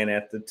Dan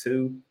at the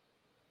 2.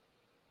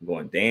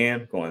 Going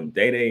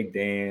Day,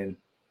 Dan,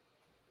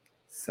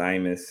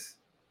 Simus,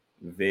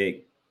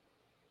 Vic,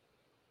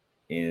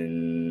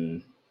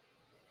 in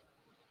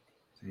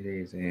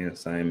Day's and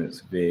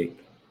Simus,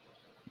 Vic.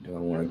 Do I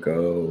want to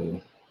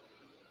go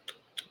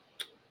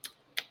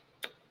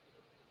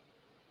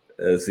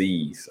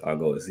Aziz? I'll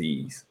go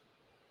Aziz.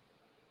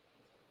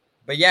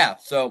 But yeah,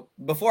 so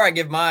before I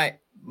give my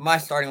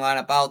starting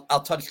lineup,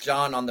 I'll touch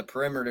John on the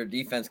perimeter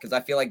defense because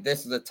I feel like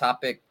this is a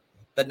topic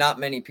that not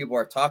many people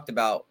are talked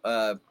about,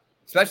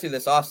 especially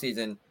this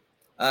offseason.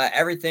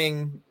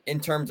 Everything in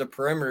terms of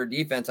perimeter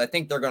defense, I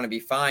think they're going to be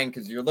fine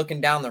because you're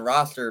looking down the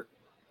roster.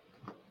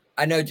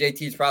 I know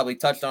JT's probably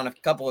touched on a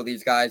couple of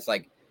these guys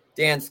like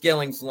Dan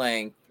Skilling's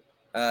length,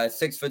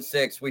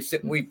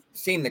 6'6". We've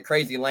seen the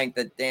crazy length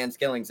that Dan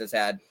Skillings has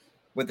had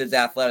with his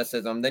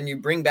athleticism. Then you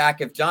bring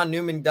back, if John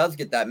Newman does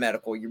get that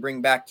medical, you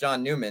bring back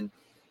John Newman.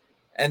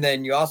 And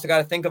then you also got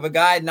to think of a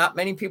guy not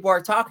many people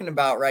are talking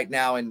about right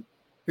now and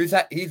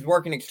he's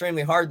working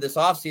extremely hard this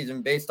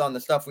offseason based on the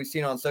stuff we've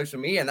seen on social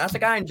media, and that's a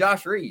guy in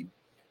Josh Reed.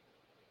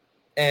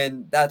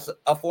 And that's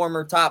a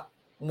former top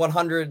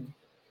 100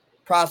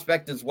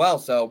 prospect as well.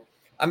 So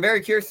I'm very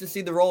curious to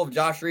see the role of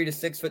Josh Reed, a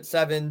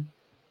 6'7",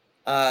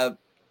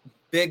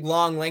 big,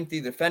 long,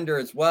 lengthy defender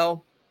as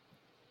well.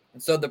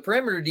 And so the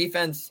perimeter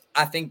defense,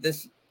 I think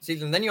this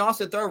season, then you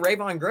also throw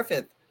Rayvon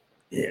Griffith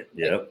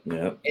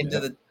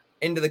into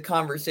the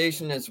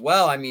conversation as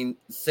well. I mean,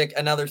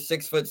 another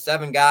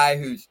 6'7" guy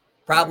who's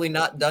probably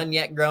not done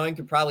yet growing,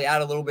 could probably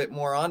add a little bit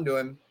more onto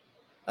him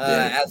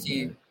as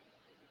he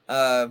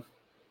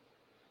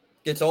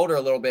gets older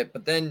a little bit.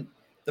 But then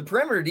the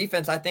perimeter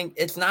defense, I think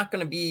it's not going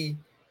to be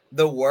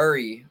the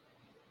worry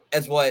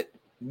as what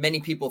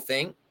many people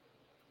think,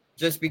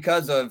 just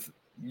because of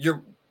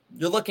you're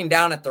looking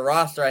down at the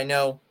roster. I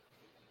know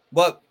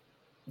what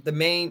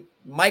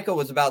Michael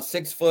was about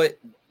 6 foot.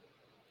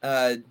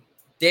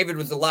 David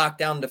was a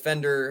lockdown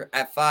defender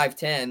at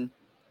 5'10",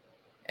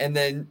 and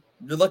then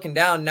you're looking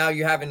down. Now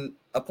you're having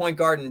a point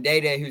guard in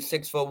Day who's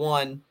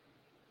 6'1".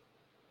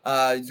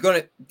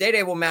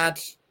 Day will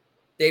match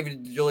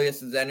David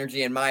Julius's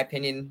energy, in my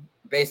opinion,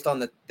 based on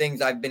the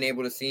things I've been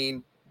able to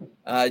see.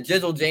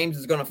 Jizzle James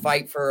is going to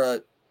fight for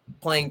a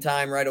playing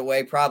time right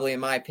away, probably in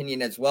my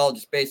opinion as well,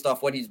 just based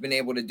off what he's been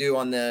able to do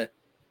on the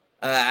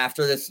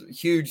after this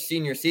huge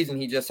senior season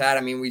he just had.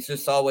 I mean, we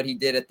just saw what he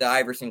did at the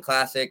Iverson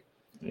Classic.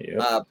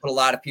 Yep. Put a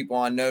lot of people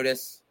on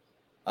notice,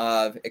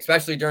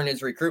 especially during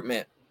his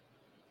recruitment.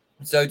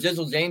 So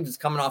Jizzle James is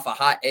coming off a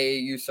hot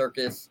AAU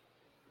circus,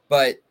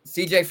 but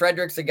CJ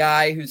Frederick's a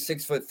guy who's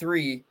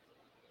 6'3".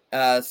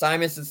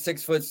 Simus is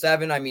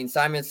 6'7". I mean,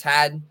 Simus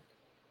had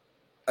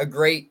a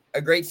great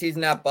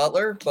season at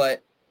Butler,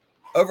 but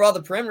overall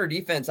the perimeter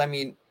defense, I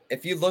mean,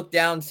 if you look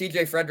down,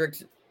 CJ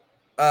Frederick's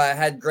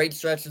had great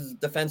stretches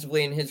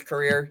defensively in his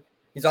career.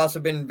 He's also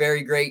been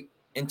very great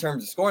in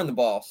terms of scoring the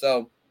ball.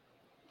 So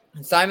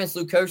Simas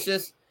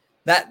Lukosius,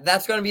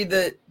 that's going to be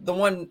the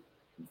one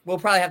we'll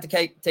probably have to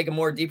take a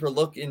more deeper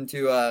look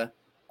into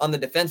on the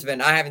defensive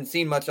end. I haven't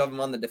seen much of him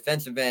on the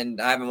defensive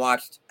end. I haven't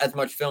watched as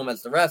much film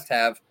as the rest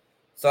have,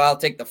 so I'll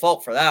take the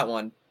fault for that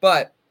one.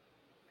 But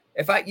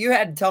if you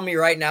had to tell me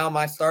right now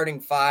my starting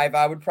five,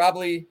 I would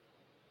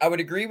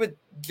agree with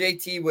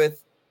JT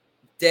with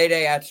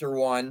Day at your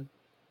one.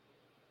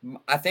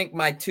 I think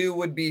my two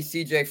would be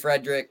CJ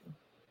Frederick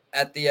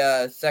at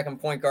the second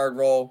point guard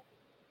role.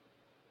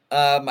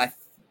 My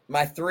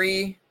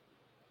three,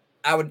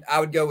 I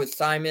would go with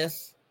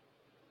Simas,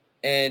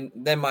 and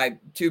then my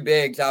two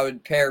bigs, I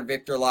would pair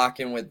Victor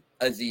Locken with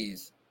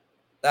Aziz.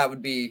 That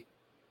would be,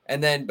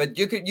 and then but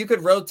you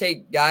could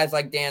rotate guys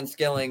like Dan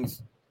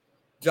Skillings,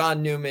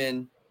 John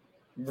Newman,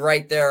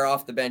 right there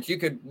off the bench. You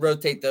could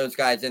rotate those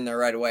guys in there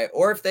right away,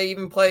 or if they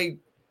even play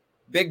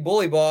big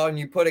bully ball and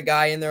you put a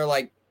guy in there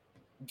like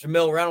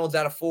Jamil Reynolds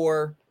at a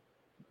 4,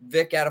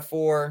 Vic at a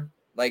 4,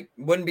 like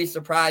wouldn't be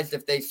surprised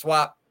if they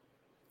swap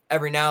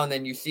every now and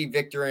then. You see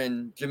Victor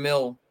and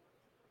Jamil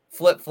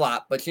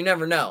flip-flop, but you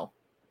never know.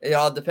 It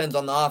all depends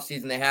on the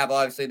offseason they have.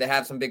 Obviously, they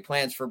have some big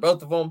plans for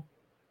both of them.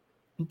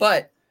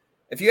 But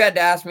if you had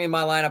to ask me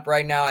my lineup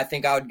right now, I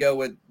think I would go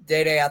with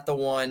Day at the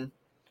 1,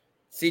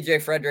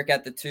 CJ Frederick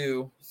at the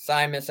 2,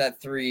 Simas at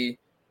 3,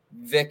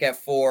 Vic at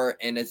 4,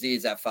 and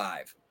Aziz at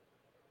 5.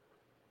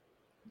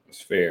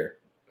 It's fair.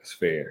 It's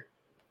fair.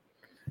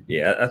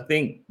 Yeah, I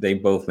think they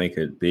both make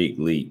a big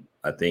leap.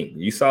 I think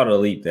you saw the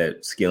leap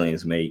that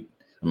Skillings made.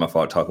 My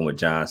fault talking what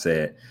John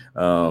said.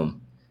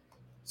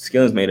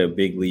 Skillings made a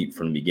big leap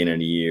from the beginning of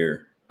the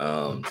year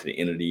to the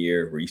end of the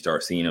year, where you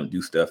start seeing him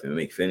do stuff and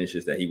make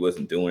finishes that he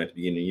wasn't doing at the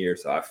beginning of the year.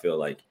 So I feel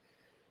like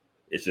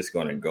it's just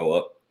going to go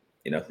up.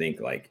 And I think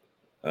like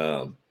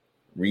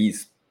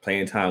Reed's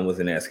playing time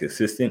wasn't as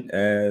consistent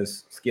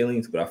as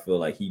Skillings, but I feel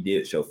like he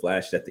did show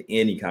flashes at the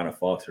end. He kind of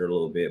faltered a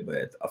little bit,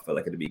 but I feel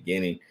like at the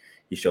beginning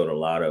he showed a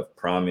lot of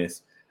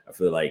promise. I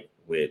feel like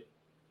with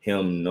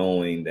him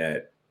knowing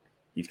that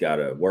he's got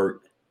to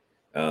work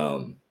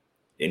and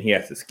he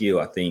has the skill,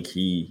 I think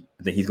he's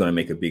going to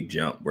make a big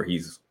jump where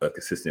he's a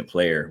consistent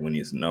player when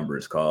his number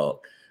is called,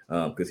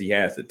 because he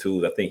has the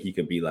tools. I think he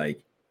could be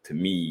like, to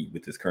me,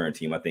 with this current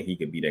team, I think he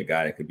could be that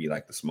guy that could be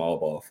like the small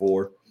ball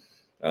 4,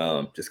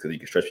 just because he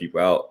can stretch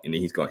people out, and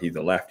then he's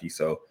a lefty,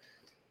 so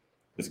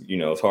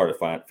it's hard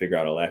to figure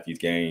out a lefty's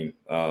game.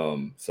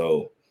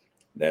 So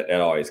that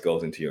always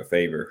goes into your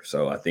favor.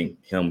 So I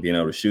think him being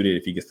able to shoot it,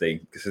 if he can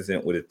stay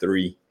consistent with a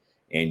 3,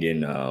 and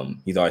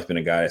then he's always been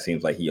a guy that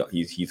seems like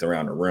he's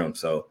around the rim.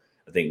 So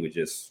I think with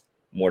just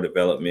more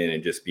development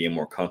and just being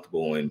more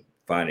comfortable and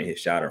finding his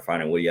shot or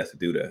finding what he has to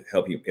do to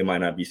help you, it might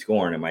not be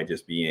scoring, it might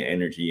just be in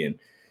energy and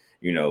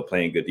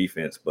playing good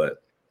defense.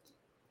 But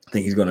I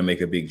think he's going to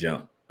make a big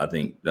jump. I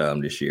think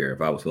this year,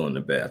 if I was willing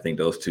to bet, I think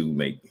those two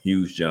make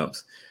huge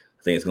jumps.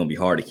 I think it's going to be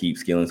hard to keep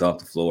Skillings off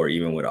the floor,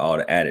 even with all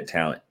the added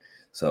talent.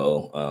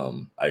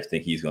 So I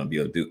think he's going to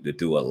be able to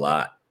do a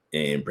lot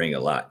and bring a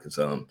lot, because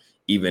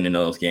even in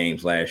those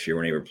games last year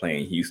when they were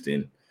playing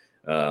Houston,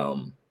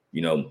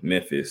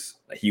 Memphis,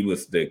 he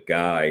was the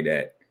guy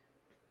that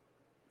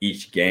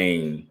each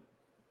game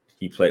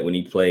he played, when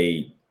he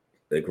played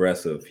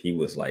aggressive, he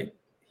was like,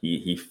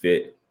 he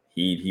fit,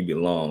 he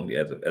belonged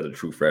as a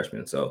true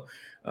freshman. So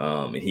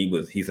and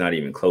he's not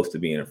even close to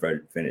being a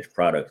finished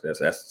product. That's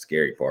the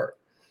scary part.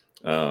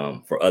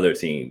 For other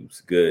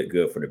teams,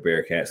 good for the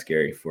Bearcats,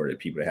 scary for the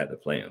people that had to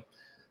play him.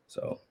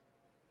 So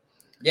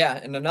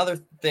yeah, and another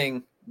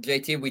thing,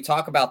 JT, we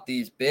talk about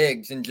these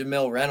bigs and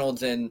Jamil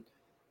Reynolds and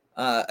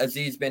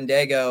Aziz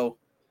Bandaogo,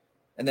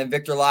 and then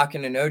Victor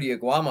Locken and Odi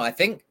Iguama. I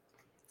think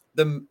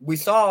we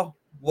saw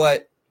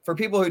what, for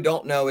people who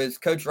don't know, is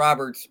Coach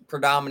Roberts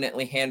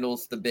predominantly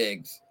handles the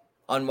bigs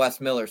on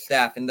Wes Miller's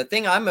staff. And the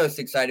thing I'm most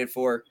excited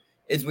for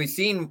is we've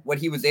seen what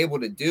he was able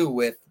to do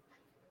with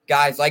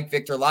guys like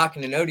Victor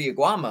Locken and Odi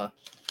Iguama.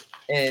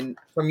 And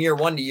from year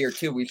 1 to year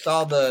 2, we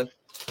saw the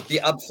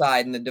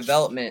upside and the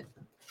development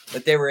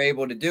that they were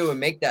able to do and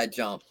make that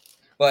jump.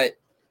 But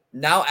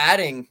now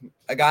adding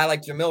a guy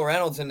like Jamil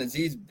Reynolds and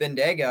Aziz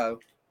Bandaogo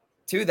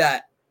to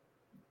that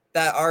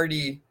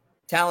already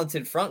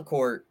talented front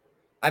court,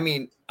 I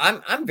mean,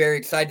 I'm very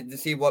excited to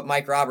see what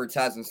Mike Roberts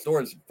has in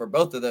stores for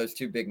both of those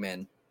two big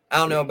men. I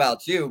don't know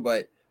about you,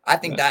 but I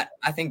think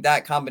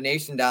that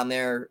combination down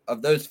there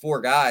of those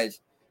 4 guys,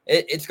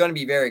 it's going to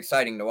be very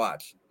exciting to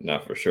watch. No,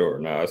 for sure.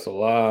 No, it's a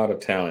lot of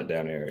talent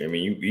down there. I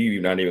mean,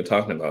 you're not even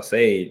talking about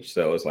Sage,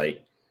 so it's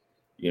like,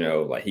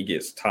 like he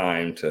gets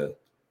time to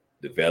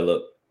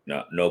develop,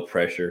 no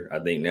pressure, I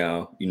think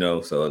now,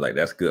 so like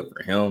that's good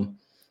for him.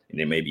 And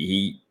then maybe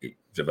he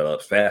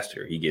develops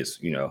faster. He gets,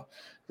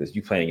 because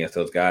you playing against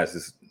those guys,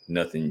 is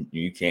nothing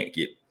you can't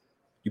get.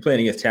 You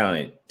playing against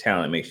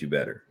talent makes you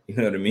better. You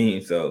know what I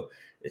mean? So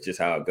it's just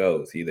how it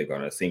goes. He's either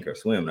going to sink or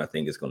swim. And I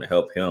think it's going to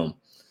help him,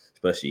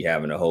 especially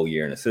having a whole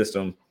year in the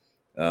system.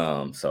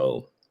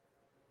 So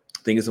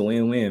I think it's a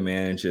win-win,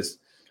 man. It's just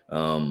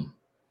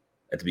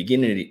at the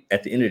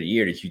end of the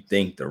year, did you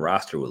think the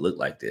roster would look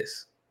like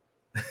this?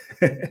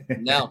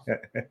 No,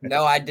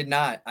 I did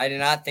not. I did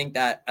not think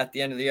that at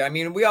the end of the year. I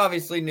mean, we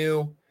obviously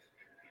knew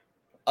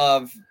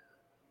of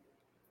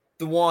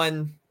the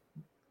one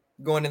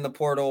going in the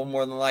portal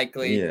more than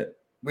likely. Yeah.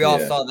 We all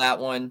Yeah. saw that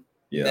one.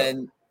 Yeah.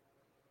 Then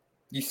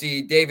you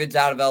see David's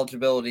out of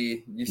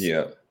eligibility. You see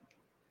Yeah.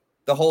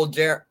 the whole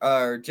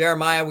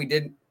Jeremiah.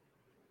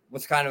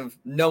 Was kind of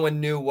no one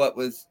knew what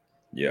was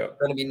Yeah.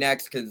 going to be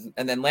next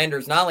and then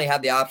Landers not only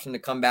had the option to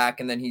come back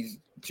and then he's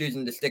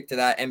choosing to stick to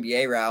that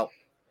NBA route.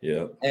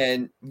 Yeah.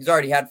 And he's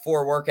already had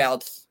 4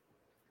 workouts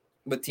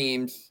with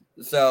teams.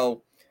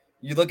 So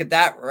you look at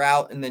that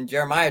route, and then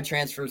Jeremiah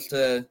transfers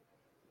to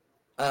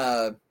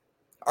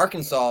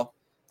Arkansas.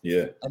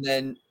 Yeah. And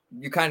then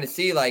you kind of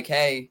see like,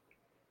 hey,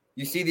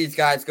 you see these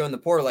guys go in the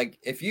portal. Like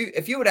if you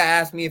would have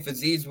asked me if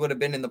Aziz would have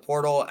been in the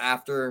portal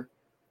after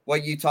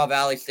what Utah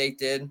Valley State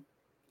did,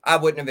 I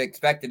wouldn't have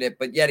expected it.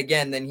 But yet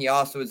again, then he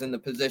also was in the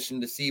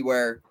position to see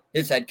where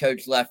his head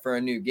coach left for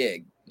a new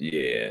gig.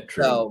 Yeah.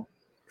 True. So,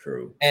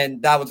 True.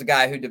 and that was a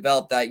guy who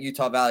developed that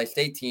Utah Valley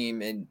State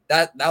team. And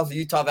that was a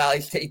Utah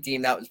Valley State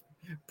team that was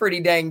pretty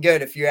dang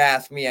good, if you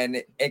ask me.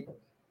 And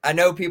I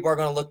know people are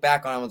going to look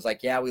back on it and was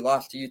like, yeah, we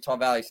lost to Utah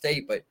Valley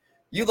State. But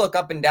you look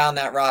up and down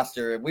that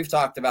roster, we've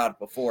talked about it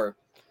before.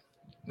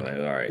 All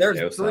right.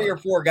 There's 3 or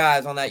 4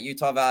 guys on that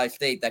Utah Valley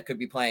State that could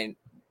be playing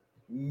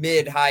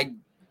mid-high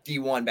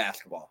D1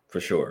 basketball.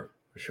 For sure.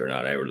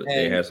 No,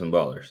 they had some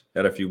ballers.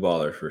 Had a few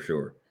ballers for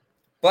sure.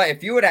 But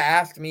if you would have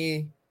asked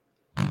me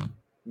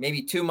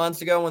maybe 2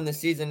 months ago when the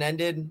season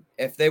ended,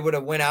 if they would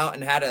have went out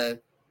and had a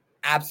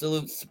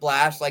absolute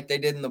splash like they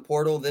did in the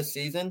portal this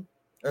season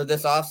or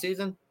this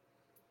offseason,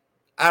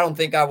 I don't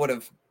think I would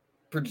have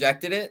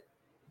projected it.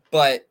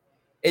 But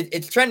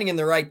it's trending in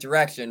the right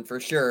direction for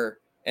sure.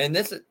 And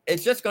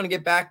it's just going to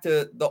get back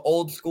to the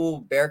old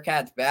school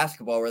Bearcats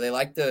basketball where they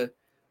like to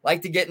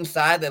get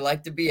inside, they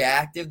like to be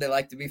active, they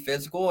like to be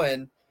physical,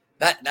 and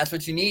that's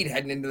what you need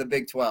heading into the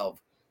Big 12.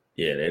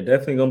 Yeah, they're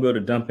definitely gonna be able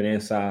to dump it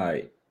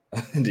inside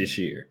this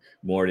year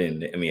more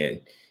than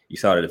you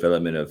saw the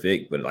development of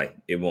Vic, but like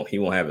he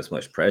won't have as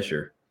much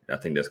pressure. I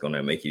think that's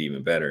gonna make it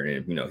even better.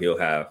 And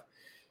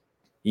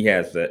he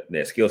has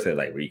that skill set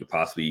like where you could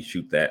possibly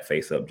shoot that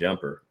face up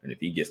jumper. And if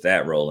he gets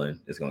that rolling,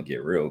 it's gonna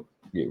get real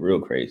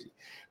crazy.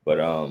 But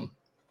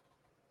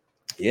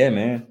yeah,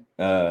 man.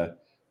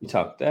 You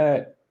talked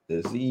that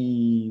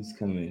disease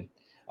coming.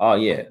 Oh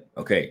yeah.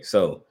 Okay.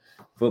 So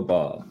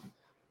football.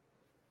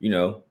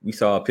 We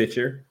saw a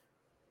picture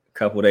a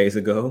couple days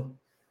ago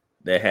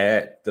that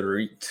had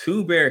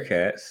two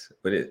Bearcats,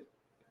 but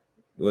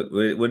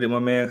what did my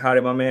man? How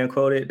did my man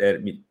quote it?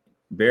 That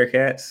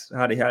Bearcats.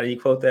 How did he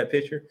quote that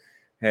picture?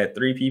 Had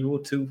 3 people,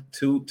 two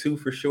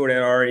for sure that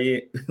are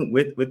already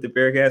with the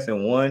Bearcats,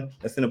 and 1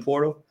 that's in the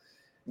portal.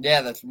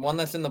 Yeah, that's 1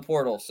 that's in the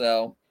portal.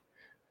 So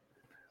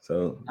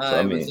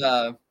I mean, it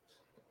was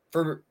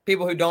for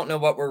people who don't know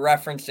what we're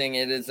referencing.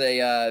 It is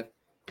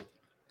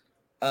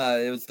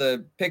it was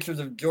the pictures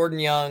of Jordan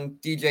Young,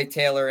 DJ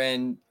Taylor,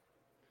 and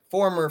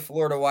former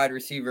Florida wide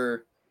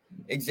receiver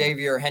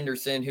Xavier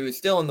Henderson, who is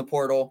still in the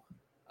portal.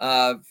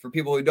 For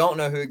people who don't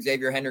know who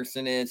Xavier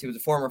Henderson is, he was a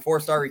former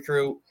 4-star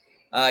recruit.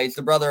 He's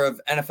the brother of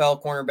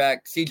NFL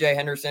cornerback CJ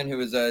Henderson, who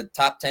was a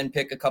top 10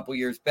 pick a couple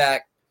years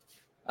back.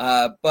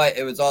 But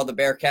it was all the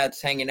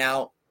Bearcats hanging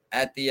out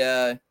at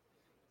the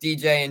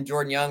DJ and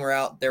Jordan Young were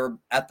out. They were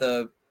at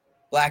the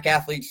Black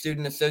Athlete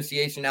Student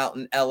Association out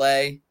in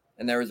LA.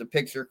 And there was a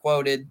picture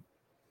quoted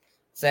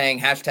saying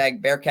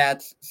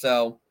 #Bearcats.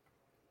 So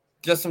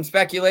just some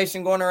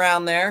speculation going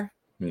around there.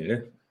 Yeah.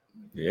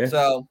 Yeah.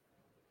 So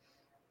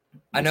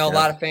I know a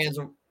lot of fans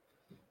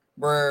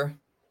were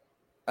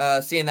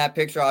seeing that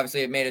picture.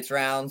 Obviously, it made its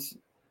rounds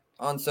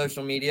on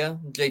social media.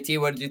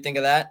 JT, what did you think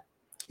of that?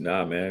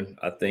 Nah, man,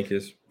 I think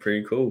it's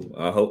pretty cool.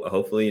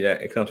 Hopefully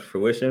that it comes to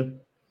fruition.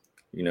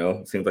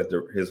 It seems like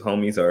his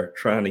homies are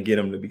trying to get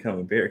him to become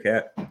a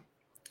Bearcat.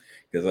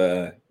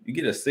 Because you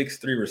get a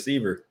 6'3"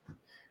 receiver,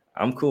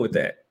 I'm cool with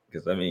that.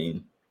 Because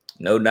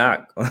no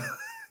knock,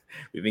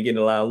 we've been getting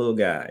a lot of little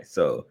guys,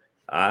 so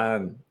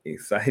I'm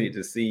excited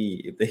to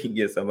see if they can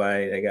get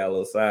somebody that got a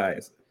little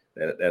size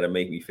that'll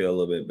make me feel a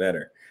little bit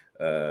better.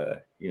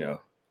 I'll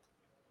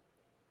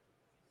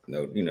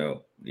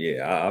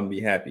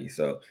be happy.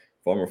 So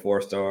former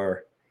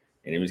 4-star,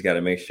 and we just got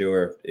to make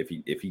sure if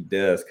he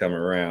does come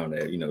around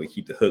that we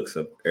keep the hooks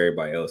of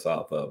everybody else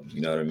off of him.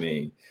 You know what I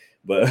mean?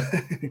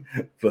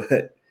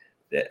 But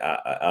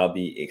I'll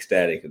be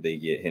ecstatic if they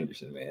get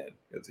Henderson, man,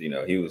 because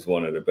he was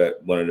one of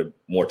the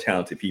more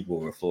talented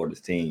people in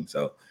Florida's team.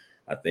 So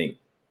I think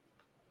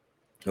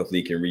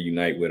hopefully he can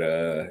reunite with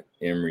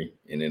Emory,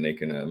 and then they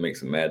can make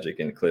some magic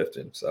in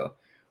Clifton. So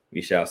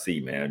we shall see,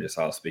 man. Just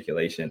all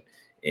speculation.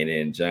 And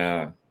then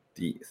John,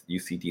 the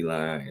UCD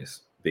line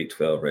is Big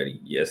 12 ready.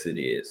 Yes, it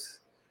is.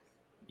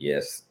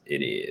 Yes,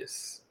 it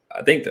is.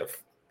 I think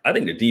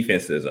the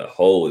defense as a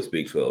whole is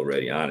Big 12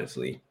 ready.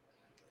 Honestly,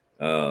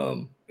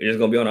 it's just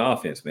gonna be on the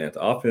offense, man. If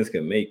the offense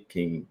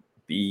can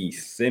be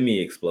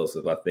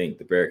semi-explosive, I think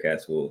the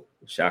Bearcats will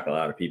shock a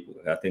lot of people.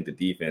 I think the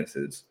defense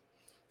is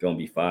gonna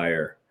be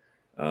fire.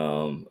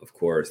 of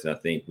course. And I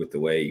think with the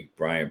way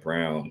Brian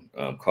Brown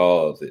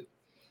calls it,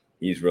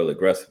 he's real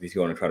aggressive. He's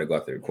going to try to go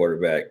after the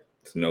quarterback.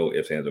 There's no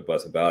ifs, ands, or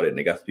buts about it. And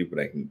they got people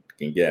that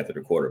can get after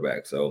the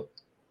quarterback. So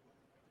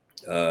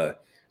I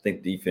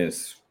think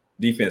defense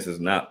is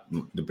not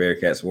the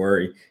Bearcats'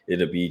 worry.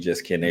 It'll be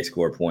just can they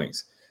score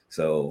points.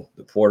 So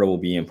the portal will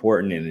be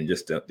important, and then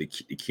just the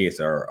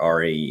kids are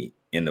already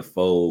in the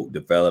fold,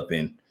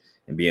 developing,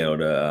 and being able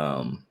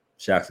to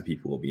shock some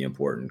people will be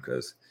important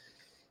because,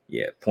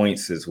 yeah,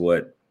 points is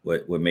what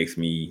makes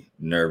me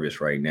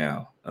nervous right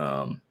now.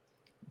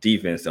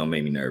 Defense don't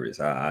make me nervous.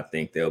 I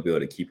think they'll be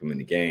able to keep them in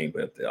the game,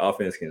 but if the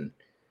offense can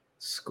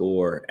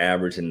score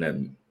average in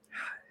the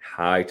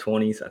high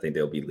 20s, I think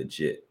they'll be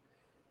legit.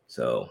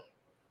 So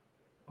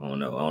I don't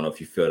know if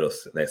you feel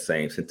that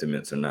same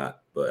sentiments or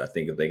not, but I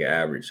think if they can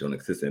average on a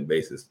consistent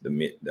basis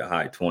the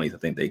high 20s, I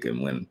think they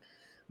can win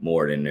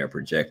more than their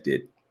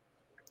projected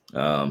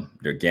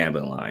their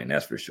gambling line.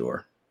 That's for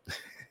sure.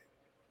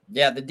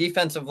 Yeah, the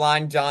defensive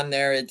line, John.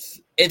 There,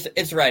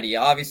 it's ready.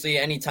 Obviously,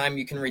 anytime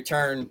you can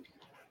return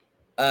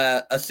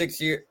a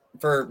 6-year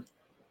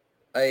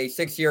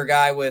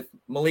guy with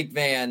Malik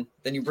Van,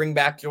 then you bring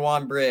back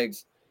Jawan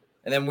Briggs,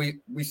 and then we've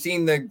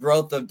seen the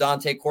growth of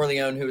Dante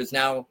Corleone, who is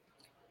now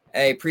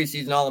a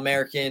preseason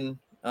All-American,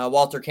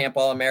 Walter Camp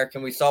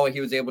All-American. We saw what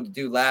he was able to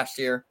do last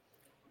year.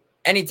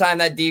 Anytime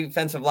that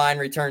defensive line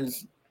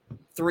returns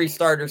 3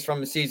 starters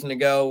from a season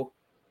ago,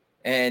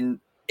 and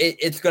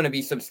it's going to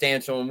be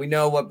substantial. And we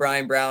know what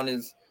Brian Brown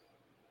is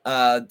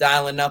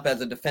dialing up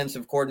as a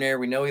defensive coordinator.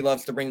 We know he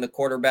loves to bring the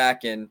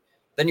quarterback, and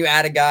then you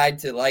add a guy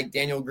to like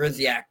Daniel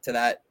Griziak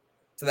to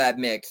that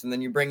mix, and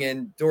then you bring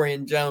in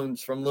Dorian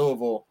Jones from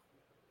Louisville.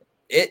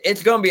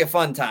 It's going to be a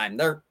fun time.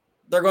 They're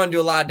going to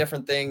do a lot of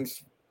different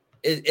things.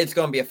 It's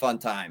going to be a fun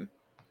time.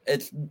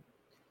 It's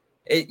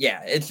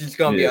just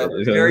going to be a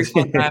very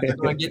fun time. It's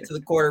going to get to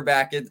the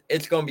quarterback.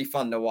 It's going to be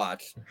fun to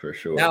watch. For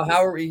sure. Now,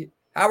 how are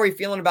we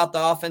feeling about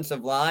the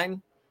offensive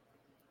line?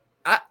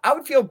 I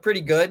would feel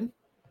pretty good.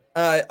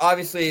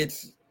 Obviously,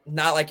 it's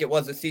not like it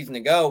was a season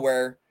ago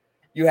where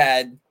you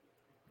had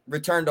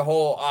returned a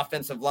whole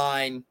offensive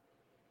line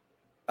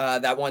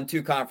that won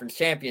 2 conference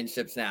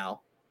championships now.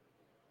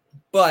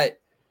 But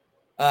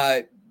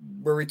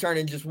we're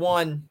returning just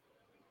one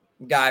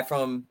guy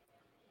from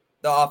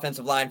the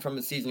offensive line from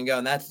a season ago,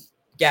 and that's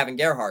Gavin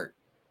Gerhardt,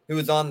 who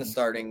was on the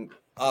starting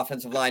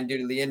offensive line due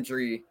to the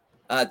injury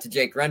to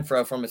Jake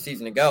Renfro from a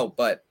season ago.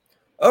 But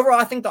overall,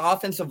 I think the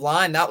offensive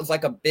line, that was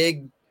like a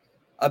big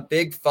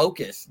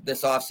focus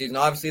this offseason.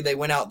 Obviously, they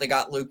went out, they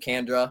got Luke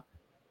Kandra,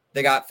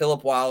 they got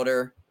Philip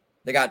Wilder,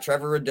 they got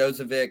Trevor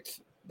Radozovic,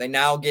 they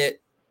now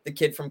get the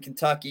kid from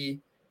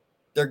Kentucky.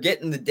 They're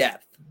getting the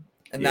depth,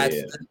 and that's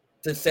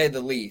to say the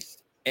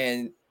least.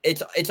 And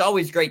it's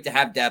always great to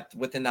have depth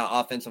within that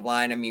offensive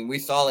line. I mean, we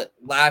saw it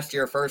last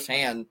year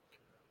firsthand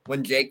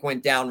when Jake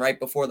went down right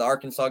before the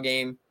Arkansas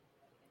game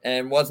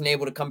and wasn't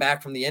able to come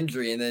back from the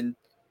injury. And then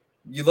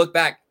you look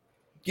back,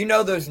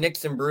 those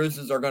nicks and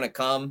bruises are going to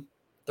come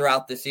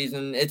throughout the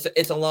season.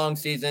 It's a long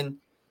season.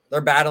 They're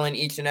battling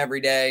each and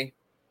every day,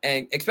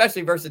 and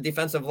especially versus a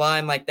defensive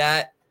line like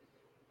that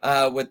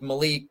with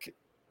Malik,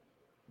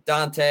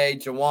 Dante,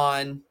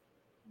 Jawan,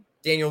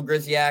 Daniel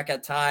Griziak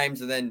at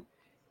times, and then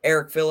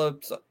Eric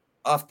Phillips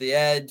off the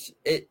edge.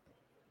 Eric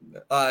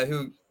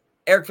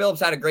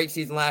Phillips had a great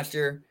season last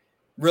year,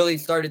 really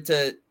started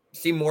to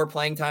see more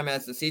playing time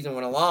as the season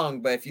went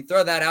along. But if you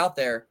throw that out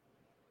there,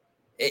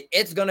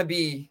 it's going to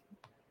be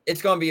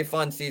a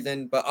fun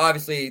season. But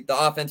obviously, the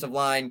offensive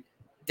line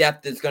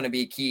depth is going to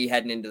be key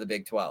heading into the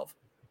Big 12.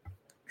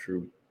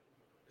 True.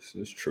 This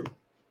is true.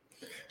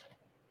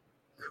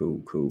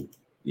 Cool.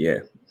 Yeah,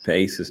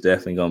 Pace is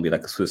definitely going to be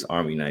like a Swiss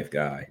Army knife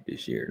guy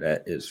this year.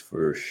 That is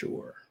for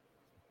sure.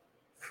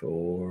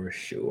 For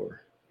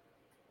sure.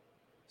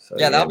 So,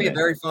 that'll be a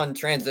very fun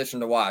transition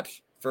to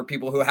watch for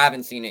people who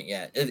haven't seen it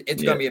yet.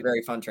 It's going to be a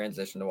very fun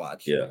transition to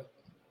watch. Yeah,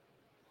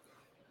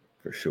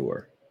 for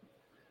sure.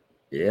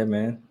 Yeah,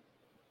 man.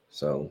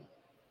 So,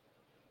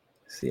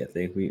 see, I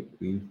think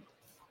we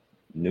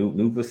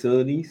new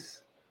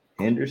facilities,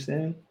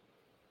 Henderson.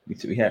 We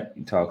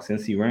talked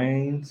Cincy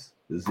Reigns,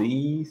 the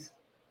Z's.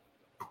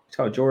 We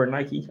talked Jordan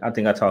Nike. I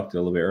think I talked a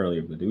little bit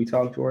earlier, but did we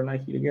talk Jordan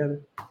Nike together?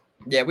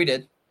 Yeah, we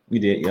did. We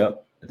did.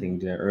 Yep. I think we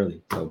did that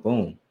early. So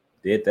boom,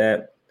 did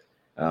that.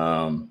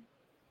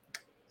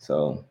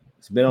 So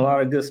it's been a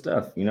lot of good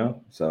stuff,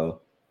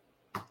 So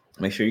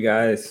make sure you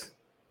guys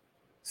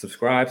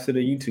subscribe to the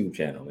YouTube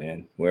channel,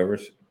 man.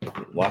 Whoever's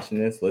watching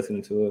this,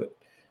 listening to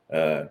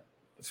it,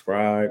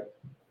 subscribe,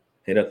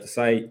 hit up the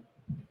site,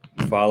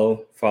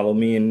 follow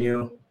me and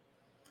Neil.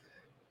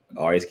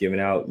 Always giving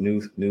out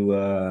new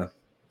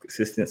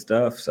consistent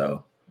stuff.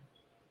 So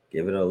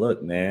give it a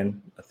look,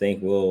 man. I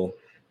think we'll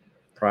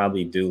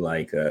probably do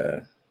like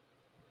a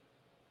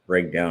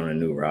breakdown a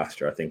new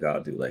roster. I think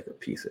I'll do like a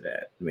piece of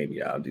that.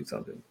 Maybe I'll do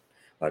something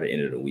by the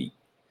end of the week.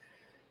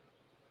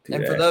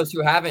 For those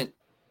who haven't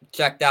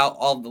checked out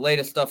all the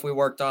latest stuff we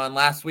worked on,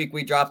 last week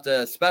we dropped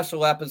a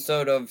special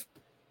episode of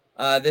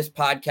this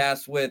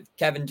podcast with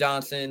Kevin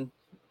Johnson,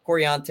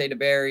 Coriante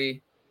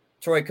DeBerry,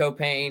 Troy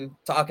Copain,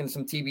 talking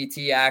some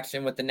TBT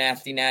action with the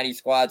Nasty Natty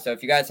squad. So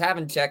if you guys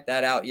haven't checked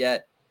that out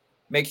yet,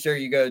 make sure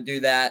you go do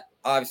that.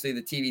 Obviously,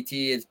 the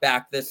TBT is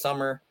back this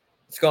summer.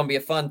 It's going to be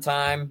a fun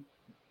time.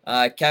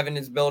 Kevin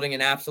is building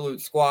an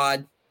absolute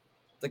squad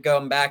to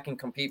go back and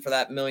compete for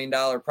that $1 million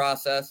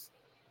process.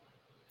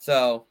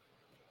 So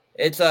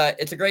it's a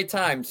great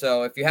time.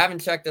 So if you haven't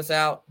checked us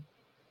out,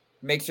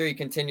 make sure you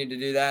continue to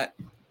do that.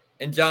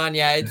 And John,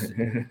 yeah,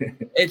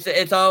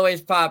 it's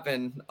always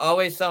popping,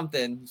 always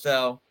something.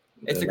 So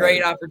it's a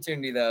great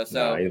opportunity though.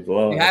 So if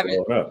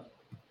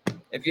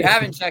you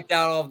haven't checked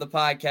out all of the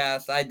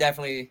podcasts, I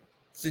definitely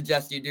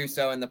suggest you do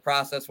so in the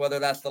process, whether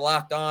that's the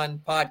Locked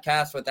On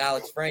podcast with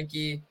Alex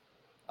Frankie,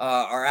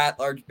 our At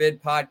Large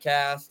Bid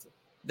podcast,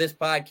 this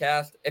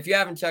podcast. If you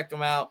haven't checked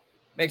them out,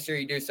 make sure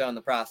you do so in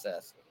the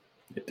process.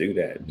 Do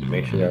that.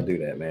 Make sure y'all do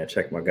that, man.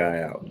 Check my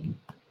guy out.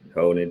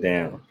 Holding it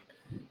down.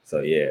 So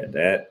yeah,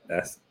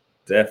 that's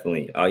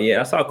definitely. Oh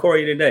yeah, I saw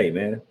Corey today,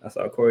 man.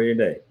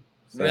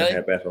 Really?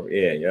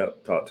 Yeah,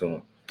 yep. Talked to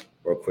him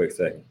for a quick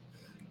second.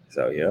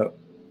 So yep.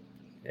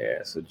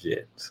 Yeah, it's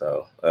legit.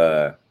 So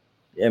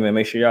yeah, man,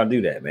 make sure y'all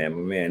do that, man. My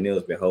man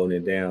Neil's been holding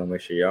it down.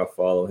 Make sure y'all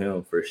follow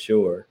him for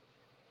sure.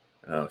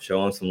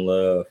 Show him some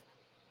love.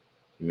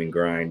 He's been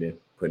grinding,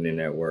 putting in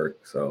that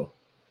work. So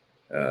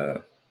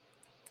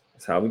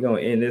that's how we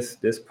gonna end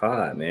this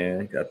pod,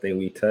 man. I think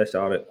we touched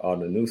all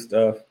the new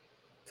stuff,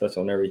 touched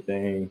on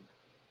everything.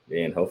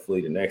 Then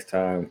hopefully the next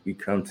time we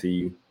come to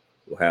you,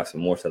 we'll have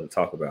some more stuff to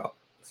talk about.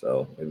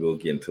 So maybe we'll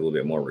get into a little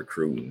bit more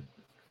recruiting,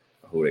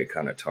 who they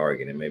kind of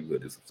target, and maybe we'll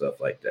do some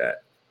stuff like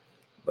that.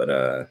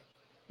 But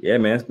yeah,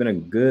 man, it's been a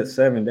good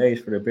 7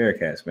 days for the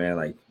Bearcats, man.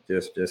 Like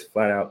just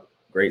flat out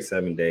great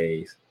 7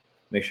 days.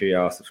 Make sure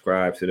y'all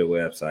subscribe to the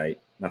website.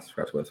 Not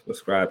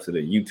subscribe to the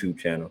YouTube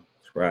channel.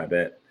 Subscribe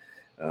that.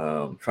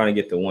 Trying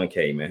to get to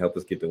 1K, man. Help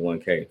us get to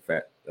 1K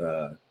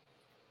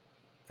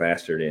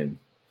faster than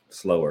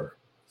slower,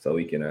 so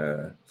we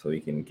can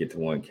get to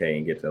 1K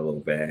and get that little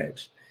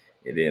badge.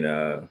 And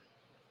then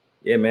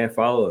yeah, man,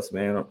 follow us,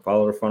 man.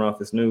 Follow the Front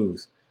Office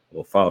News.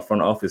 We'll follow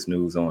Front Office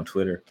News on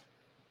Twitter.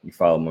 You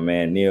follow my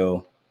man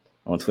Neil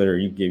on Twitter.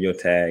 You give your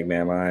tag,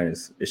 man.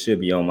 It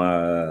should be on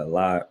my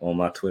live on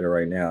my Twitter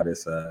right now.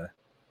 This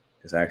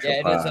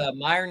actual pod. It is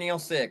Meyer Neil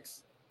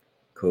 6.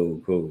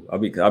 Cool. I'll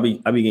be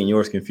getting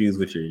yours confused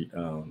with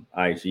your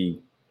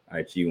IG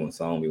one,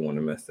 so I don't be wanting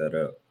to mess that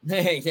up.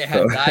 Yeah,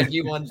 so. The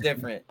IG one's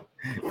different.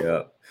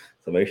 Yeah.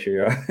 So make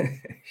sure y'all.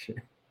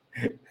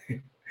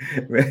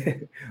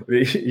 Man,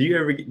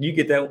 you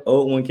get that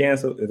old one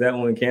canceled? Is that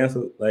one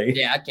canceled? Like,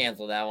 yeah, I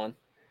canceled that one.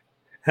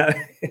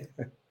 Hey,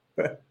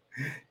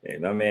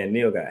 my man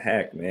Neil got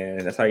hacked,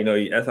 man. That's how you know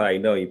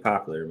he's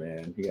popular,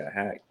 man. He got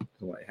hacked.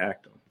 Somebody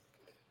hacked him.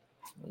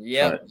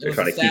 Yeah,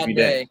 try to keep you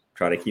down.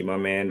 Try to keep my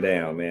man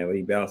down, man. But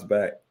he bounced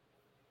back.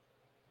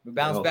 We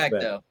bounced back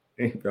though.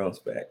 He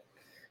bounced back.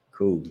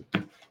 Cool.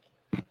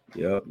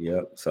 Yep.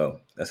 So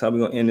that's how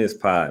we're gonna end this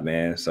pod,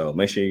 man. So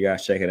make sure you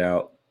guys check it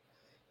out.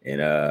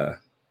 And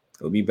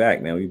we'll be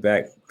back, man. We'll be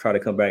back. Try to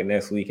come back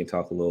next week and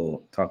talk a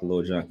little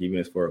junk, even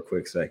if it's for a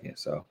quick second.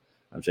 So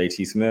I'm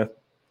JT Smith.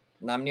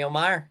 And I'm Neil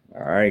Meyer.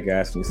 All right,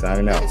 guys. We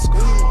signing out.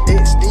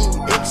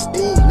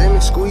 XD,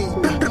 lemon squeeze.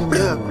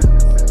 Yeah.